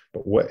else,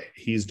 but what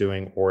he's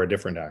doing, or a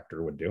different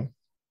actor would do,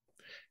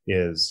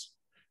 is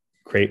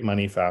create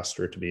money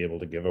faster to be able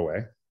to give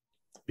away.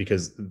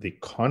 Because the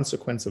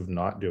consequence of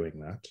not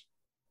doing that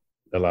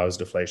allows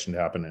deflation to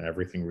happen and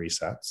everything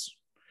resets.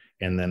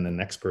 And then the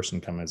next person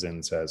comes in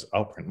and says,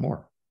 I'll print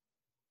more.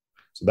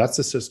 So that's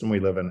the system we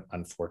live in,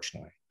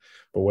 unfortunately.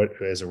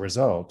 But as a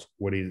result,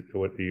 what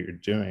you're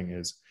doing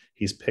is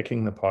he's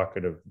picking the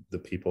pocket of the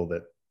people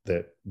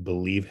that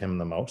believe him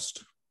the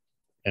most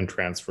and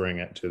transferring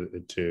it to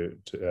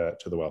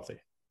the wealthy.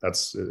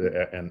 That's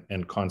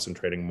and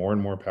concentrating more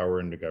and more power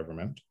into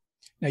government.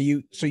 Now,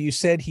 you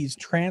said he's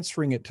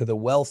transferring it to the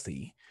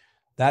wealthy.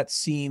 That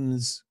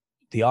seems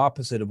the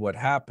opposite of what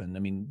happened. I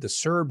mean, the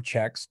CERB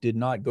checks did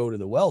not go to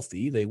the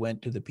wealthy. They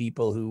went to the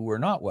people who were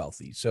not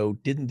wealthy. So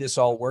didn't this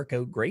all work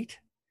out great?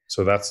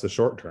 So that's the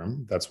short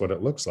term. That's what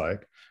it looks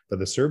like. But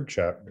the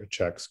CERB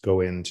checks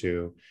go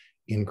into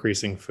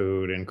increasing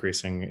food,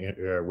 increasing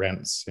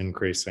rents,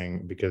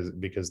 increasing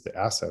because the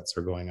assets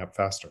are going up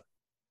faster.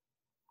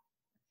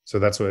 So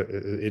that's what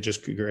it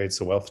just creates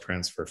the wealth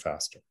transfer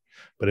faster.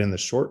 But in the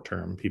short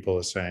term, people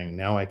are saying,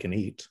 now I can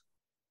eat.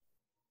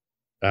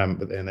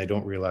 And they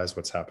don't realize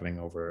what's happening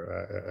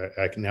over.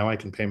 Now I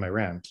can pay my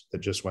rent.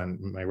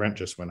 My rent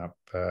just went up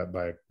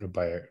by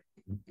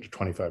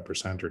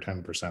 25% or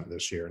 10%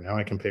 this year. Now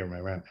I can pay my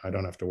rent. I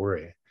don't have to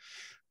worry.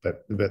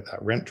 But that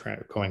rent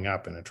going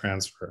up in a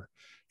transfer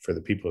for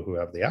the people who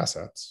have the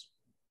assets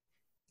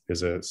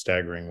is a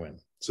staggering win.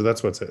 So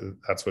that's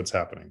what's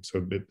happening.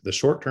 So the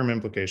short-term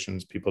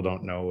implications, people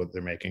don't know what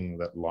they're making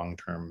that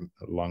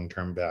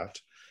long-term bet,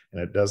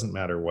 and it doesn't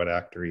matter what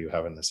actor you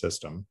have in the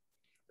system.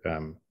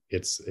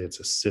 It's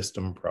a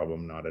system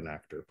problem, not an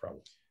actor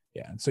problem.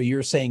 Yeah. And so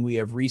you're saying we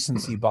have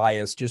recency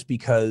bias. Just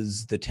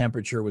because the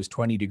temperature was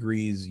 20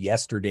 degrees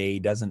yesterday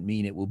doesn't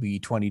mean it will be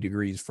 20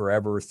 degrees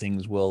forever.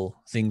 Things will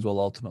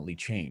ultimately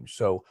change.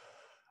 So,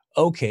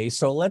 okay.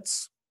 So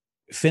let's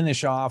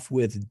finish off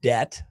with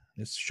debt.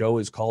 This show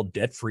is called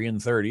Debt Free in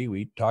 30.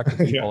 We talk to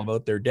people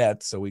about their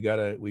debts. So we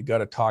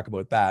gotta talk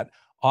about that.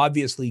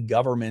 Obviously,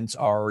 governments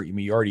are,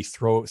 you already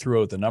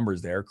threw out the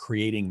numbers there,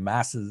 creating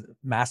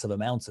massive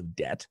amounts of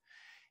debt.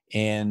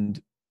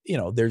 And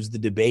there's the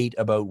debate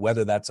about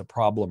whether that's a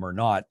problem or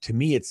not. To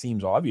me, it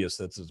seems obvious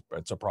that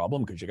it's a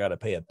problem because you got to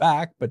pay it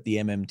back. But the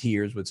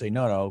MMTers would say,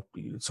 no,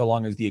 so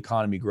long as the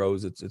economy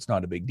grows, it's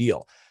not a big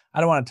deal. I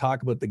don't want to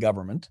talk about the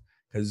government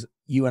because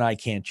you and I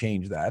can't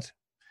change that.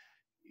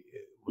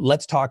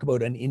 Let's talk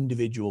about an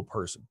individual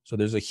person. So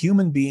there's a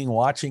human being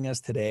watching us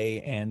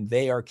today and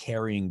they are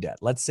carrying debt.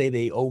 Let's say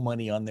they owe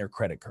money on their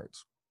credit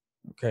cards.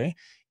 Okay.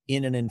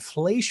 In an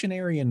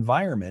inflationary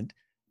environment,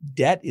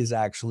 debt is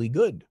actually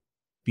good,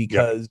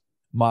 because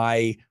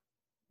my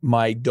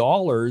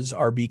dollars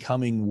are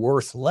becoming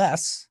worth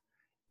less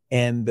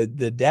and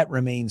the debt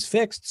remains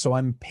fixed. So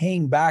I'm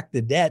paying back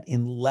the debt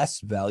in less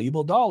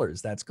valuable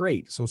dollars. That's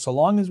great. So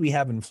long as we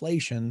have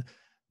inflation,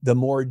 the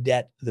more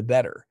debt, the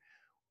better.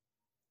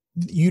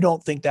 You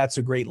don't think that's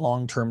a great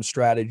long-term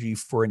strategy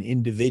for an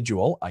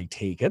individual, I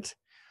take it.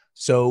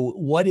 So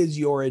what is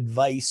your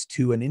advice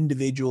to an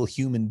individual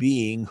human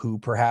being who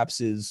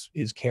perhaps is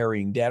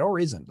carrying debt or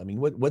isn't? I mean,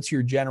 what's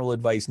your general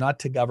advice, not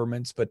to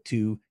governments, but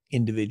to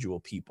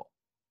individual people?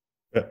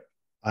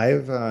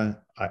 I've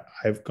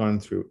gone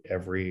through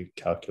every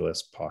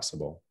calculus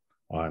possible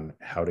on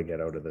how to get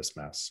out of this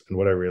mess. And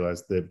what I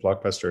realized, the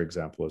Blockbuster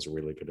example is a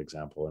really good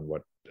example, and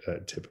what a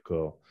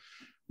typical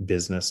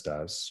business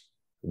does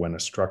when a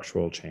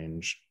structural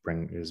change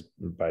is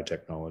by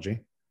technology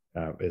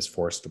is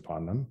forced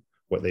upon them.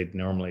 What they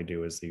normally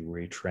do is they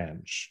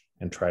retrench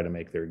and try to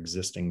make their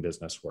existing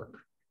business work.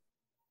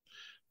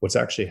 What's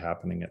actually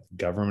happening at the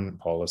government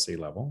policy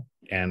level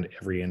and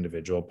every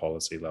individual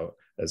policy level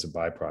as a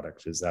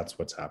byproduct is that's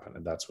what's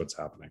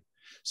happening.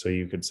 So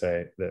you could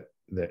say that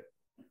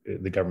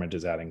the government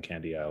is adding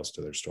candy aisles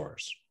to their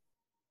stores.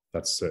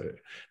 That's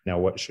now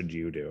what should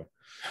you do?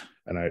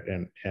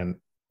 And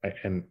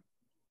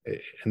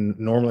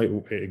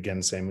normally,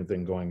 again, same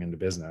thing going into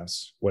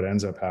business. What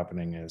ends up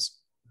happening is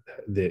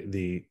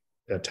the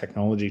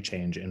technology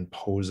change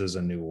imposes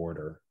a new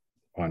order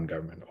on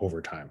government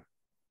over time.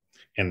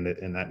 And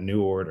that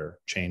new order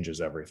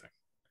changes everything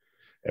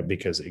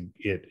because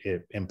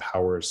it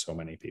empowers so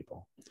many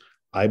people.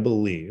 I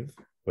believe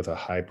with a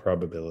high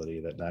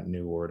probability that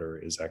new order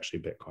is actually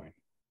Bitcoin,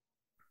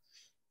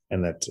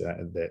 and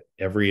that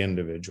every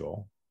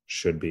individual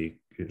should be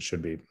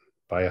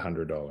buy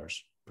 $100,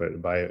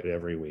 but buy it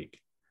every week.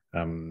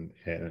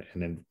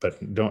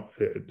 But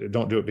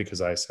don't do it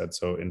because I said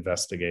so.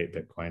 Investigate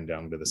Bitcoin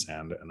down to the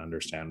sand and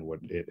understand what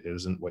it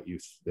isn't, what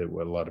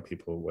a lot of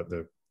people,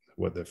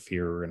 what the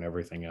fear and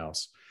everything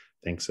else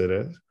thinks it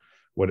is.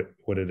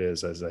 What it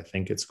is I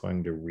think it's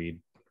going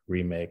to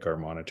remake our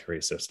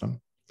monetary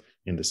system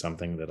into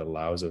something that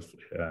allows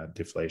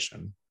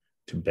deflation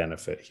to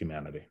benefit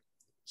humanity.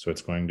 So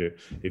it's going to,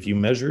 if you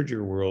measured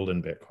your world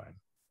in Bitcoin,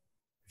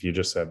 if you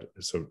just said,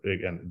 so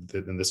again,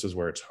 and this is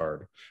where it's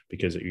hard,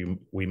 because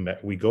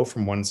we go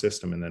from one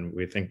system and then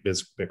we think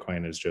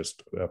Bitcoin is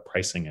just a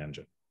pricing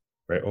engine,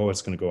 right? Oh,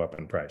 it's going to go up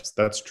in price.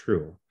 That's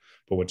true.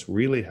 But what's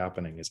really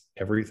happening is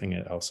everything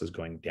else is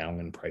going down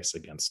in price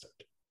against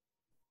it.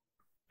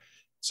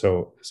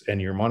 So,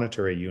 and your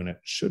monetary unit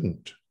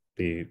shouldn't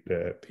be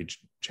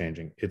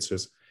changing.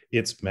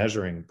 It's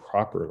measuring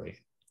properly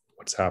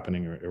what's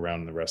happening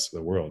around the rest of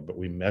the world, but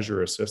we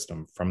measure a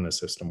system from the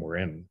system we're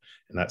in,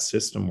 and that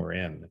system we're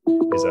in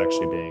is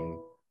actually being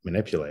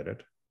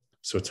manipulated.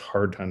 So it's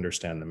hard to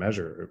understand the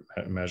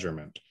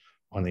measurement.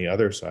 On the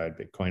other side,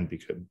 Bitcoin,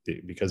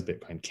 because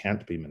Bitcoin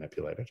can't be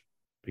manipulated,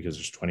 because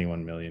there's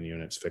 21 million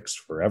units fixed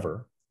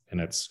forever, and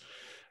it's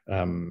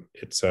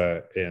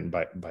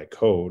by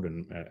code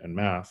and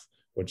math,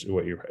 what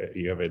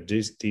you have a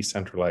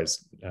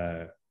decentralized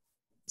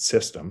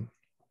system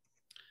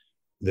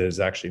that is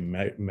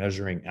actually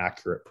measuring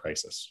accurate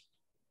prices.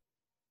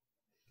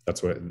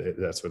 That's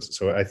what.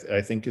 So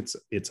I think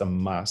it's a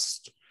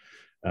must,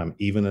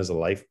 even as a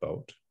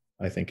lifeboat.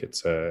 I think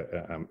it's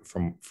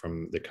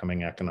from the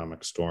coming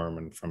economic storm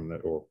and from the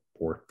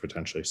or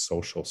potentially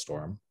social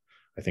storm.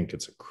 I think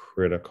it's a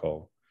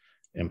critical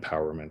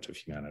empowerment of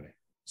humanity.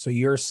 So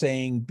you're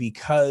saying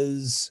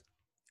because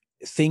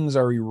things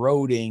are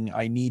eroding,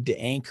 I need to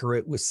anchor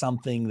it with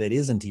something that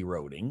isn't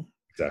eroding.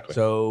 Exactly.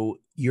 So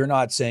you're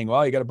not saying,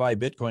 well, you got to buy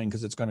Bitcoin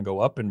because it's going to go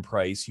up in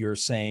price. You're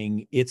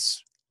saying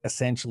it's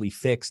essentially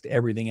fixed.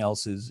 Everything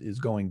else is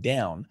going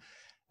down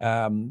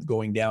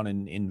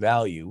in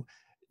value.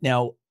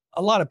 Now,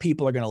 a lot of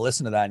people are going to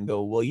listen to that and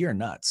go, well, you're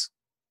nuts.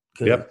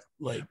 Yep.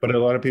 But a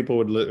lot of people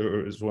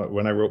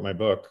when I wrote my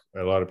book,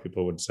 a lot of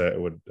people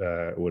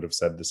would have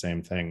said the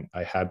same thing.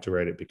 I had to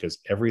write it because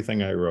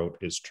everything I wrote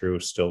is true,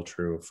 still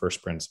true,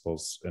 first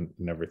principles and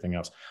everything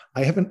else.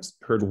 I haven't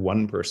heard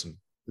one person.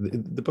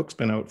 The book's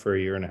been out for a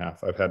year and a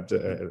half. I've had,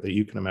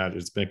 you can imagine,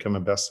 it's become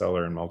a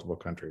bestseller in multiple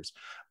countries.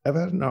 I've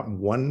had not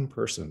one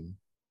person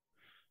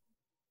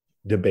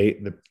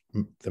debate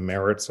the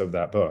merits of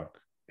that book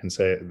and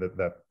say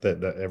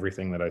that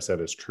everything that I said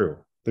is true.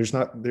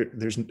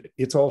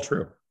 It's all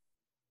true.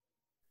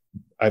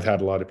 I've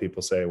had a lot of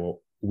people say,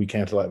 well, we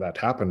can't let that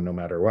happen no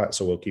matter what,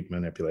 so we'll keep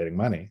manipulating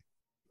money.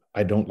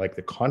 I don't like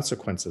the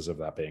consequences of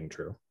that being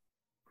true.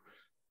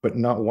 But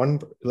not one,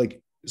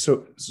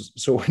 so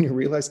when you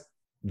realize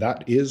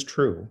that is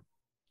true,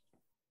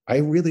 I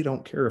really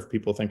don't care if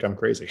people think I'm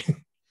crazy.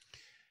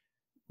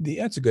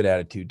 That's a good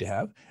attitude to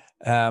have.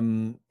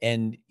 And,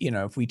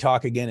 if we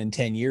talk again in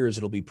 10 years,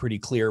 it'll be pretty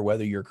clear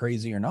whether you're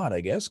crazy or not,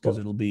 I guess, because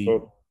it'll be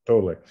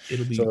totally.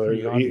 It'll be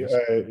pretty obvious.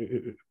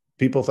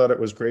 People thought it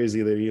was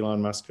crazy that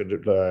Elon Musk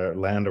could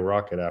land a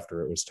rocket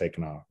after it was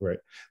taken off, right?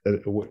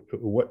 That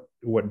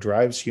what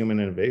drives human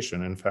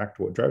innovation, in fact,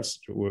 what drives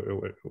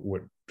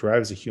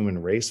a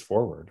human race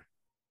forward,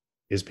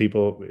 is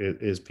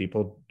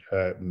people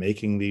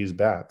making these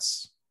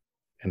bets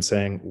and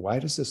saying, why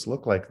does this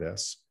look like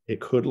this? It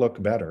could look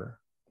better.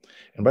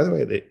 And by the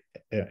way,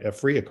 a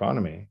free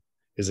economy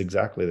is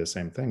exactly the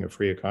same thing. A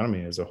free economy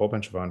is a whole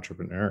bunch of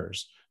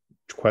entrepreneurs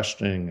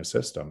questioning a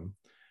system.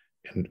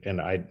 And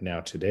I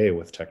now today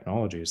with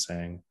technology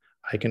saying,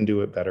 I can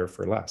do it better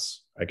for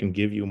less. I can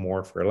give you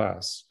more for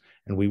less.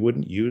 And we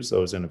wouldn't use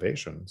those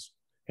innovations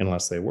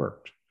unless they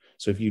worked.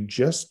 So if you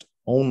just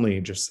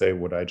say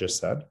what I just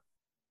said,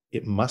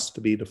 it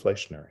must be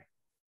deflationary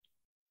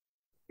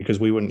because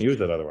we wouldn't use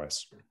it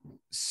otherwise.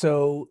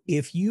 So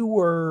if you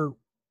were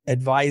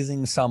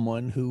advising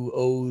someone who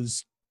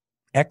owes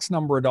X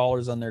number of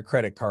dollars on their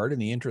credit card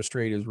and the interest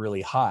rate is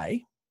really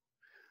high,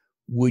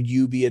 would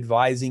you be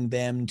advising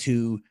them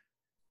to,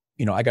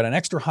 I got an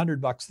extra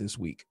 $100 this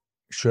week.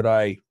 Should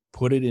I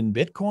put it in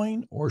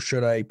Bitcoin or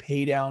should I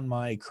pay down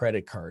my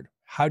credit card?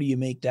 How do you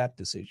make that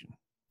decision?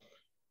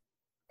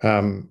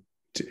 In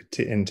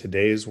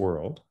today's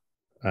world,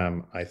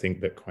 I think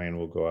Bitcoin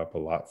will go up a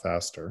lot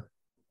faster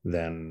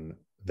than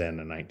a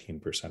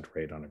 19%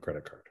 rate on a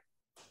credit card.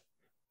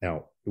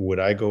 Now, would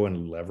I go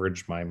and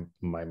leverage my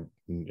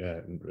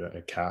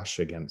cash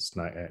against?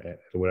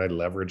 Would I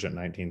leverage at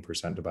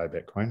 19% to buy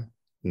Bitcoin?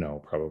 No,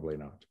 probably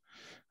not.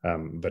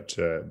 But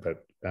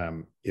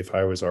if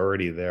I was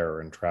already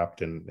there and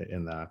trapped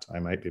in that, I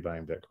might be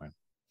buying Bitcoin.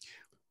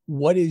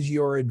 What is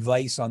your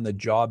advice on the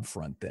job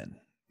front then?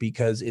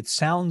 Because it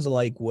sounds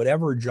like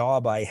whatever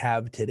job I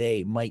have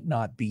today might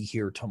not be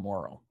here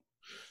tomorrow.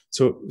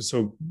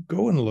 So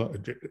go and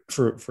look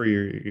for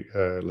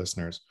your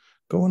listeners.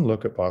 Go and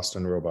look at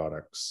Boston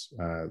Robotics,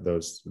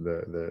 the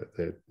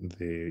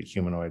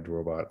humanoid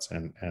robots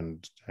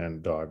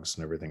and dogs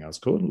and everything else.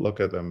 Go and look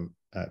at them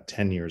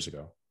 10 years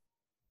ago.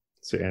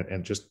 So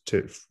and just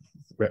to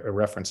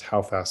reference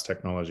how fast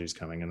technology is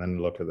coming, and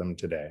then look at them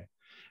today,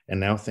 and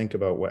now think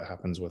about what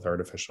happens with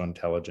artificial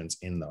intelligence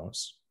in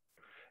those,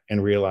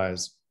 and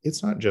realize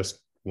it's not just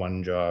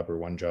one job or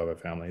one job of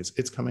families.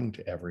 It's coming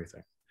to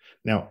everything.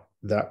 Now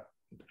that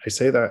I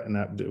say that, and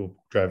that will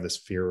drive this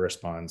fear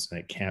response, and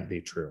it can't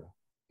be true,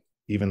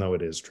 even though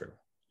it is true.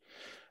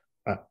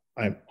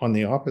 I'm on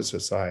the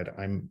opposite side.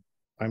 I'm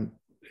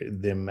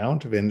the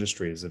amount of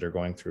industries that are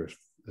going through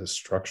the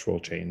structural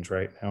change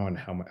right now, and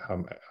how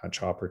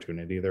much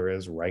opportunity there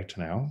is right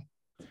now,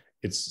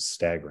 it's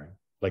staggering.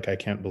 Like, I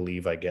can't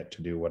believe I get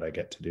to do what I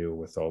get to do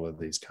with all of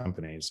these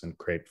companies and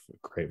create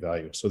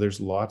value. So there's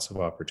lots of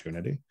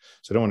opportunity.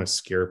 So I don't want to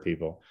scare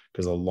people,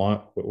 because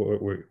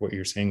what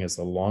you're seeing is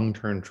the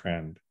long-term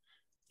trend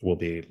will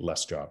be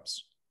less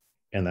jobs.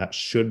 And that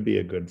should be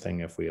a good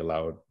thing if we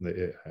allow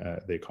the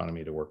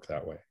economy to work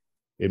that way.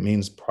 It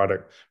means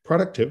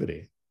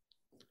productivity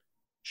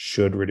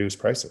should reduce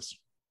prices.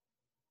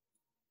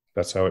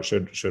 That's how it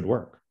should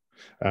work.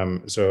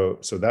 So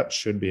that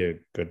should be a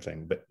good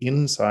thing. But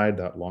inside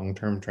that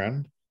long-term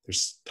trend,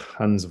 there's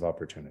tons of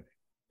opportunity.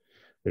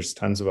 There's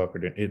tons of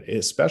opportunity,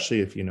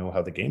 especially if you know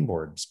how the game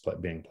board's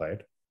being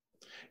played,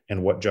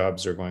 and what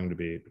jobs are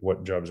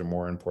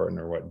more important,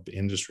 or what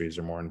industries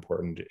are more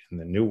important in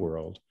the new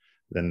world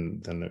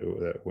than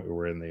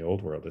we're in the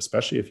old world,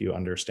 especially if you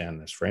understand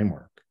this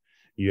framework.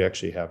 You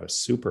actually have a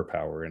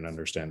superpower in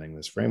understanding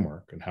this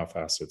framework and how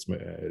fast it's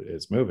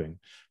moving,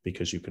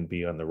 because you can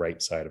be on the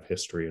right side of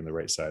history and the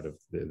right side of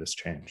this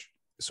change.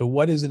 So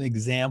what is an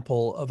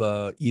example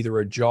of either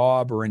a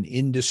job or an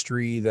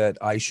industry that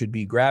I should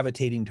be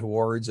gravitating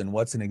towards? And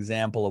what's an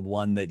example of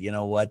one that, you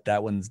know what,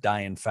 that one's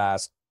dying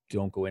fast,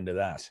 don't go into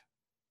that?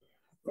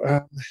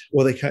 Well,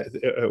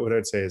 what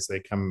I'd say is they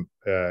come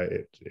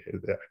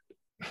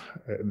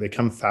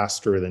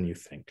faster than you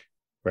think,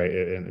 right?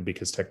 And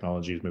because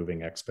technology is moving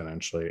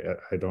exponentially.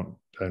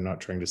 I'm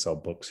not trying to sell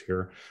books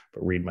here,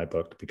 but read my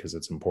book because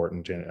it's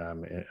important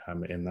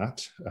in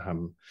that.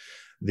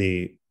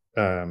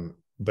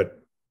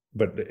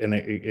 But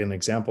an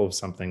example of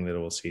something that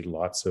will see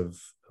lots of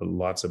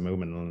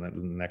movement in the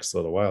next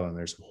little while, and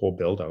there's a whole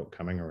build out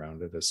coming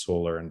around it, is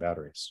solar and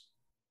batteries.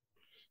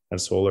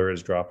 And solar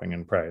is dropping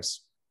in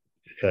price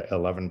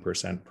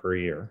 11% per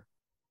year,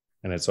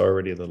 and it's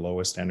already the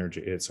lowest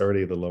energy. It's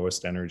already the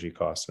lowest energy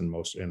cost in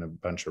a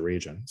bunch of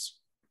regions.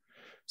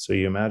 So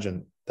you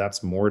imagine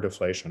that's more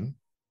deflation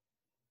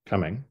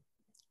coming,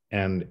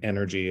 and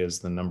energy is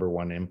the number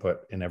one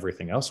input in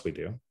everything else we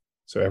do.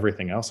 So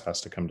everything else has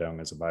to come down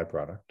as a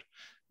byproduct.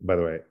 By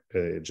the way,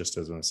 just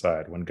as an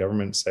aside, when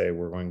governments say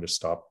we're going to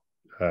stop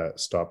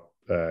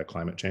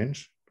climate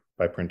change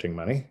by printing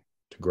money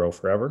to grow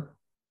forever,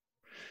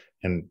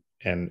 and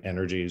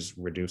energy is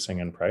reducing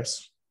in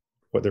price,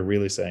 what they're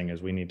really saying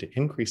is we need to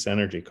increase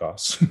energy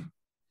costs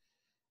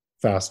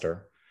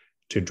faster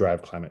to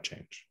drive climate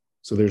change.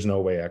 So there's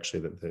no way actually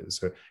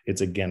that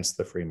it's against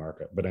the free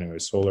market. But anyway,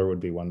 solar would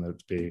be one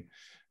that'd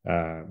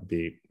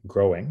be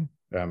growing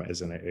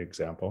as an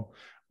example.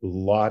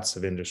 Lots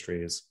of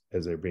industries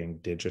as they're being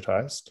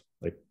digitized.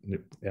 Like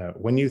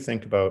when you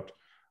think about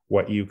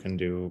what you can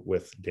do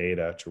with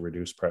data to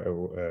reduce price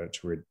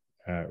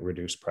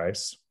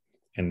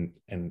and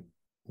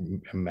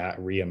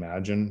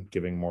reimagine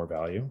giving more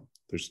value,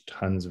 there's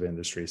tons of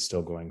industries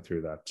still going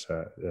through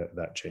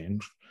that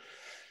change.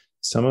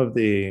 Some of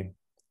the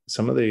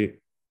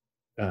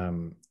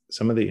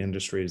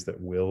industries that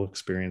will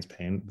experience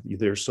pain,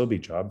 there'll still be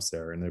jobs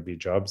there, and there'll be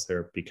jobs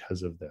there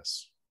because of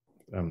this.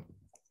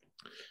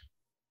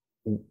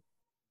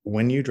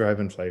 When you drive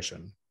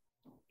inflation,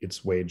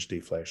 it's wage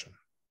deflation.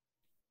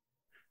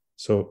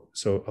 So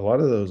a lot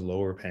of those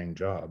lower paying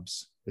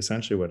jobs,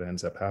 essentially what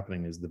ends up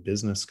happening is the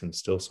business can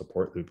still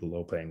support the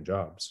low paying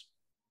jobs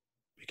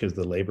because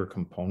the labor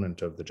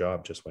component of the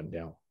job just went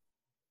down,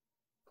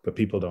 but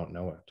people don't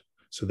know it.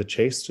 So the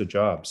chase to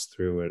jobs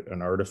through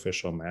an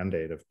artificial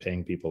mandate of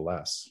paying people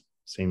less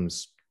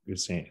seems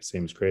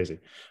crazy.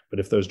 But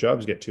if those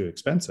jobs get too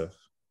expensive,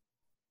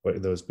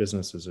 what those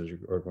businesses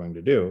are going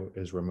to do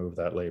is remove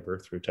that labor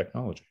through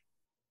technology.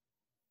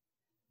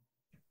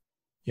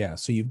 Yeah,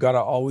 so you've got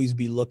to always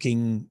be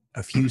looking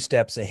a few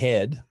steps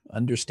ahead,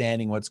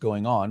 understanding what's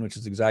going on, which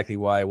is exactly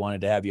why I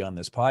wanted to have you on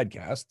this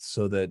podcast,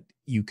 so that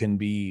you can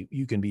be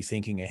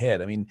thinking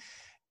ahead. I mean,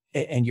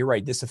 and you're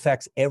right, this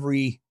affects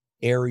every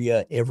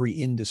area, every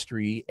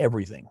industry,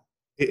 everything.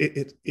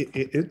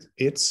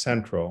 It's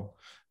central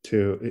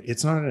to,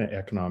 it's not an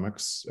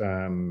economics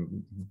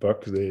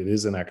book. It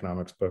is an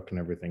economics book and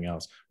everything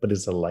else, but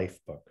it's a life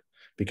book,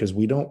 because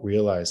we don't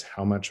realize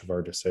how much of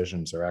our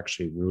decisions are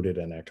actually rooted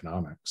in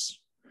economics,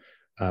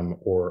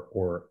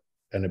 or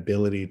an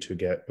ability to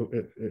get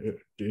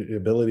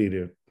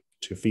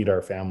to feed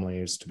our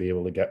families, to be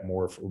able to get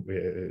more,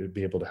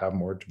 be able to have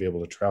more, to be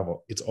able to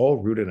travel. It's all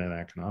rooted in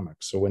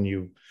economics. So when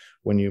you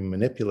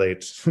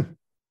manipulate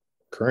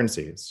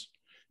currencies,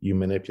 you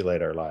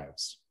manipulate our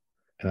lives,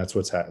 and that's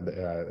what's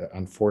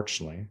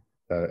unfortunately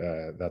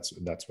that's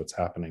what's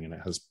happening, and it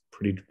has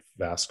pretty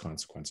vast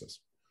consequences.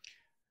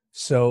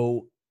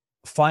 So,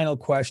 final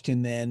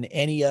question then,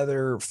 any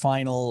other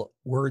final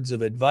words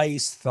of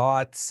advice,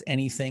 thoughts,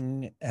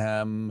 anything?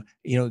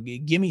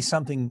 Give me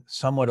something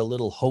somewhat a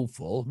little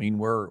hopeful. I mean,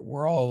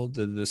 we're all,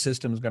 the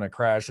system's going to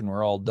crash and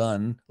we're all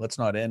done. Let's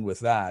not end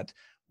with that.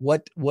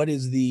 What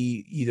is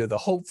either the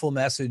hopeful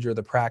message or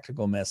the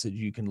practical message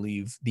you can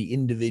leave the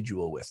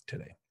individual with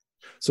today?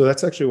 So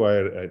that's actually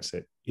why I'd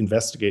say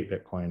investigate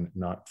Bitcoin,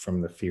 not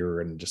from the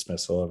fear and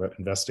dismissal of it.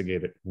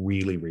 Investigate it,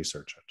 really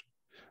research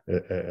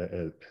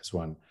it as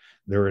one.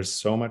 There is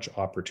so much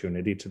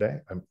opportunity today.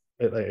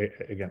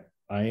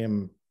 I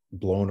am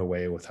blown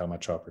away with how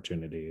much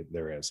opportunity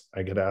there is.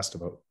 I get asked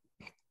about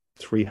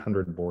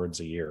 300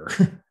 boards a year.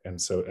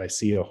 And so I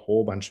see a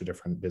whole bunch of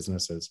different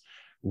businesses,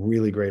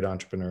 really great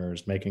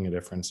entrepreneurs making a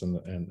difference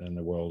in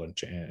the world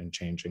and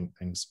changing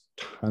things.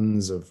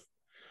 Tons of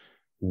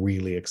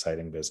really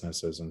exciting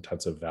businesses and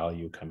tons of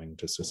value coming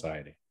to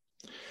society.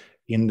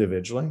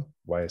 Individually,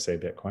 why I say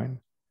Bitcoin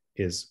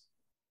is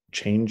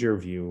change your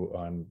view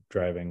on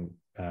driving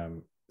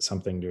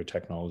something to a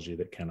technology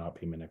that cannot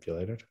be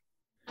manipulated,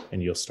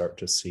 and you'll start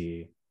to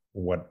see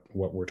what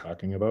we're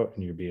talking about,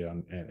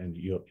 and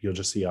you'll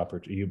just see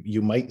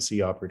you might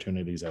see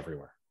opportunities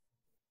everywhere.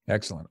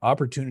 Excellent.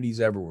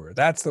 Opportunities everywhere.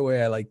 That's the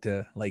way I like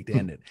to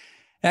end it.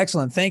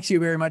 Excellent. Thanks you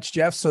very much,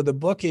 Jeff. So the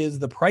book is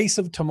The Price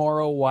of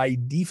Tomorrow, Why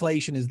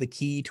Deflation is the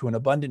Key to an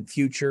Abundant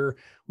Future.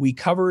 We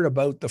covered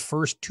about the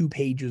first 2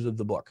 pages of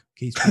the book,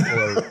 in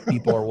case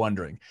people are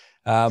wondering.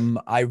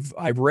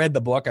 I've read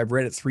the book. I've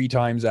read it 3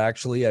 times,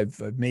 actually.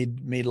 I've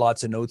made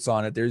lots of notes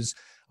on it. There's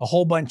a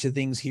whole bunch of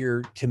things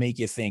here to make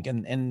you think.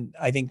 And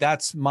I think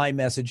that's my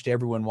message to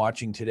everyone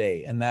watching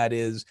today. And that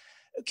is,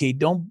 okay,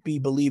 don't be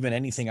believing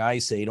anything I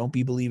say. Don't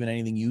be believing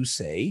anything you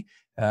say.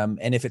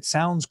 And if it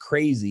sounds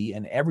crazy,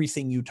 and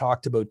everything you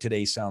talked about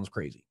today sounds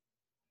crazy,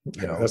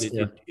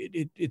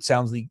 it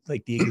sounds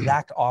like the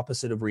exact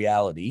opposite of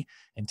reality,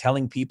 and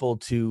telling people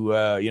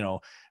to,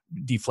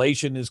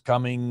 deflation is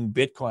coming,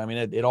 Bitcoin. I mean,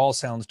 it all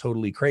sounds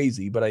totally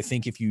crazy, but I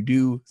think if you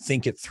do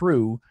think it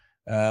through,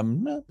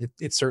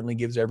 it certainly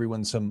gives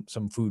everyone some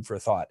food for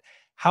thought.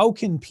 How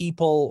can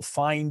people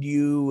find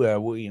you?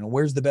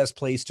 Where's the best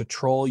place to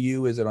troll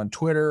you? Is it on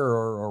Twitter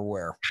or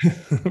where?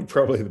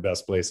 Probably the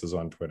best place is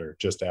on Twitter,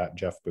 just at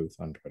Jeff Booth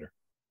on Twitter.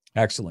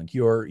 Excellent.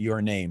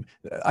 Your name.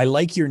 I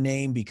like your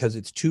name because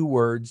it's 2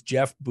 words,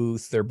 Jeff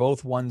Booth. They're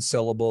both 1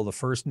 syllable. The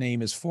first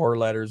name is 4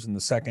 letters and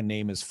the second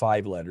name is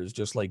 5 letters,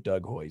 just like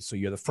Doug Hoyes. So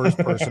you're the first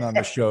person on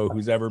the show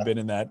who's ever been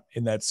in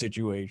that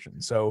situation.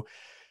 So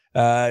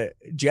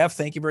Jeff,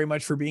 thank you very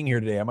much for being here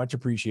today. I much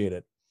appreciate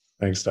it.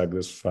 Thanks, Doug.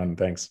 This was fun.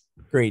 Thanks.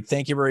 Great.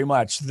 Thank you very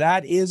much.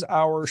 That is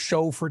our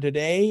show for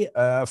today.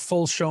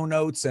 Full show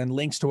notes and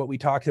links to what we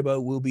talked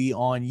about will be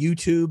on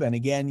YouTube. And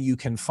again, you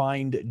can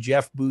find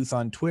Jeff Booth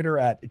on Twitter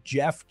at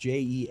Jeff,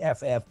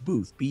 Jeff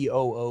Booth,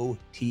 Booth.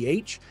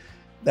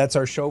 That's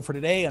our show for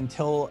today.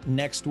 Until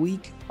next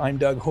week, I'm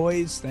Doug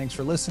Hoyes. Thanks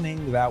for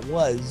listening. That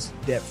was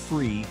Debt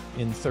Free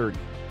in 30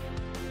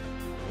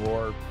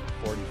 or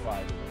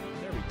 45.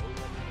 There we go.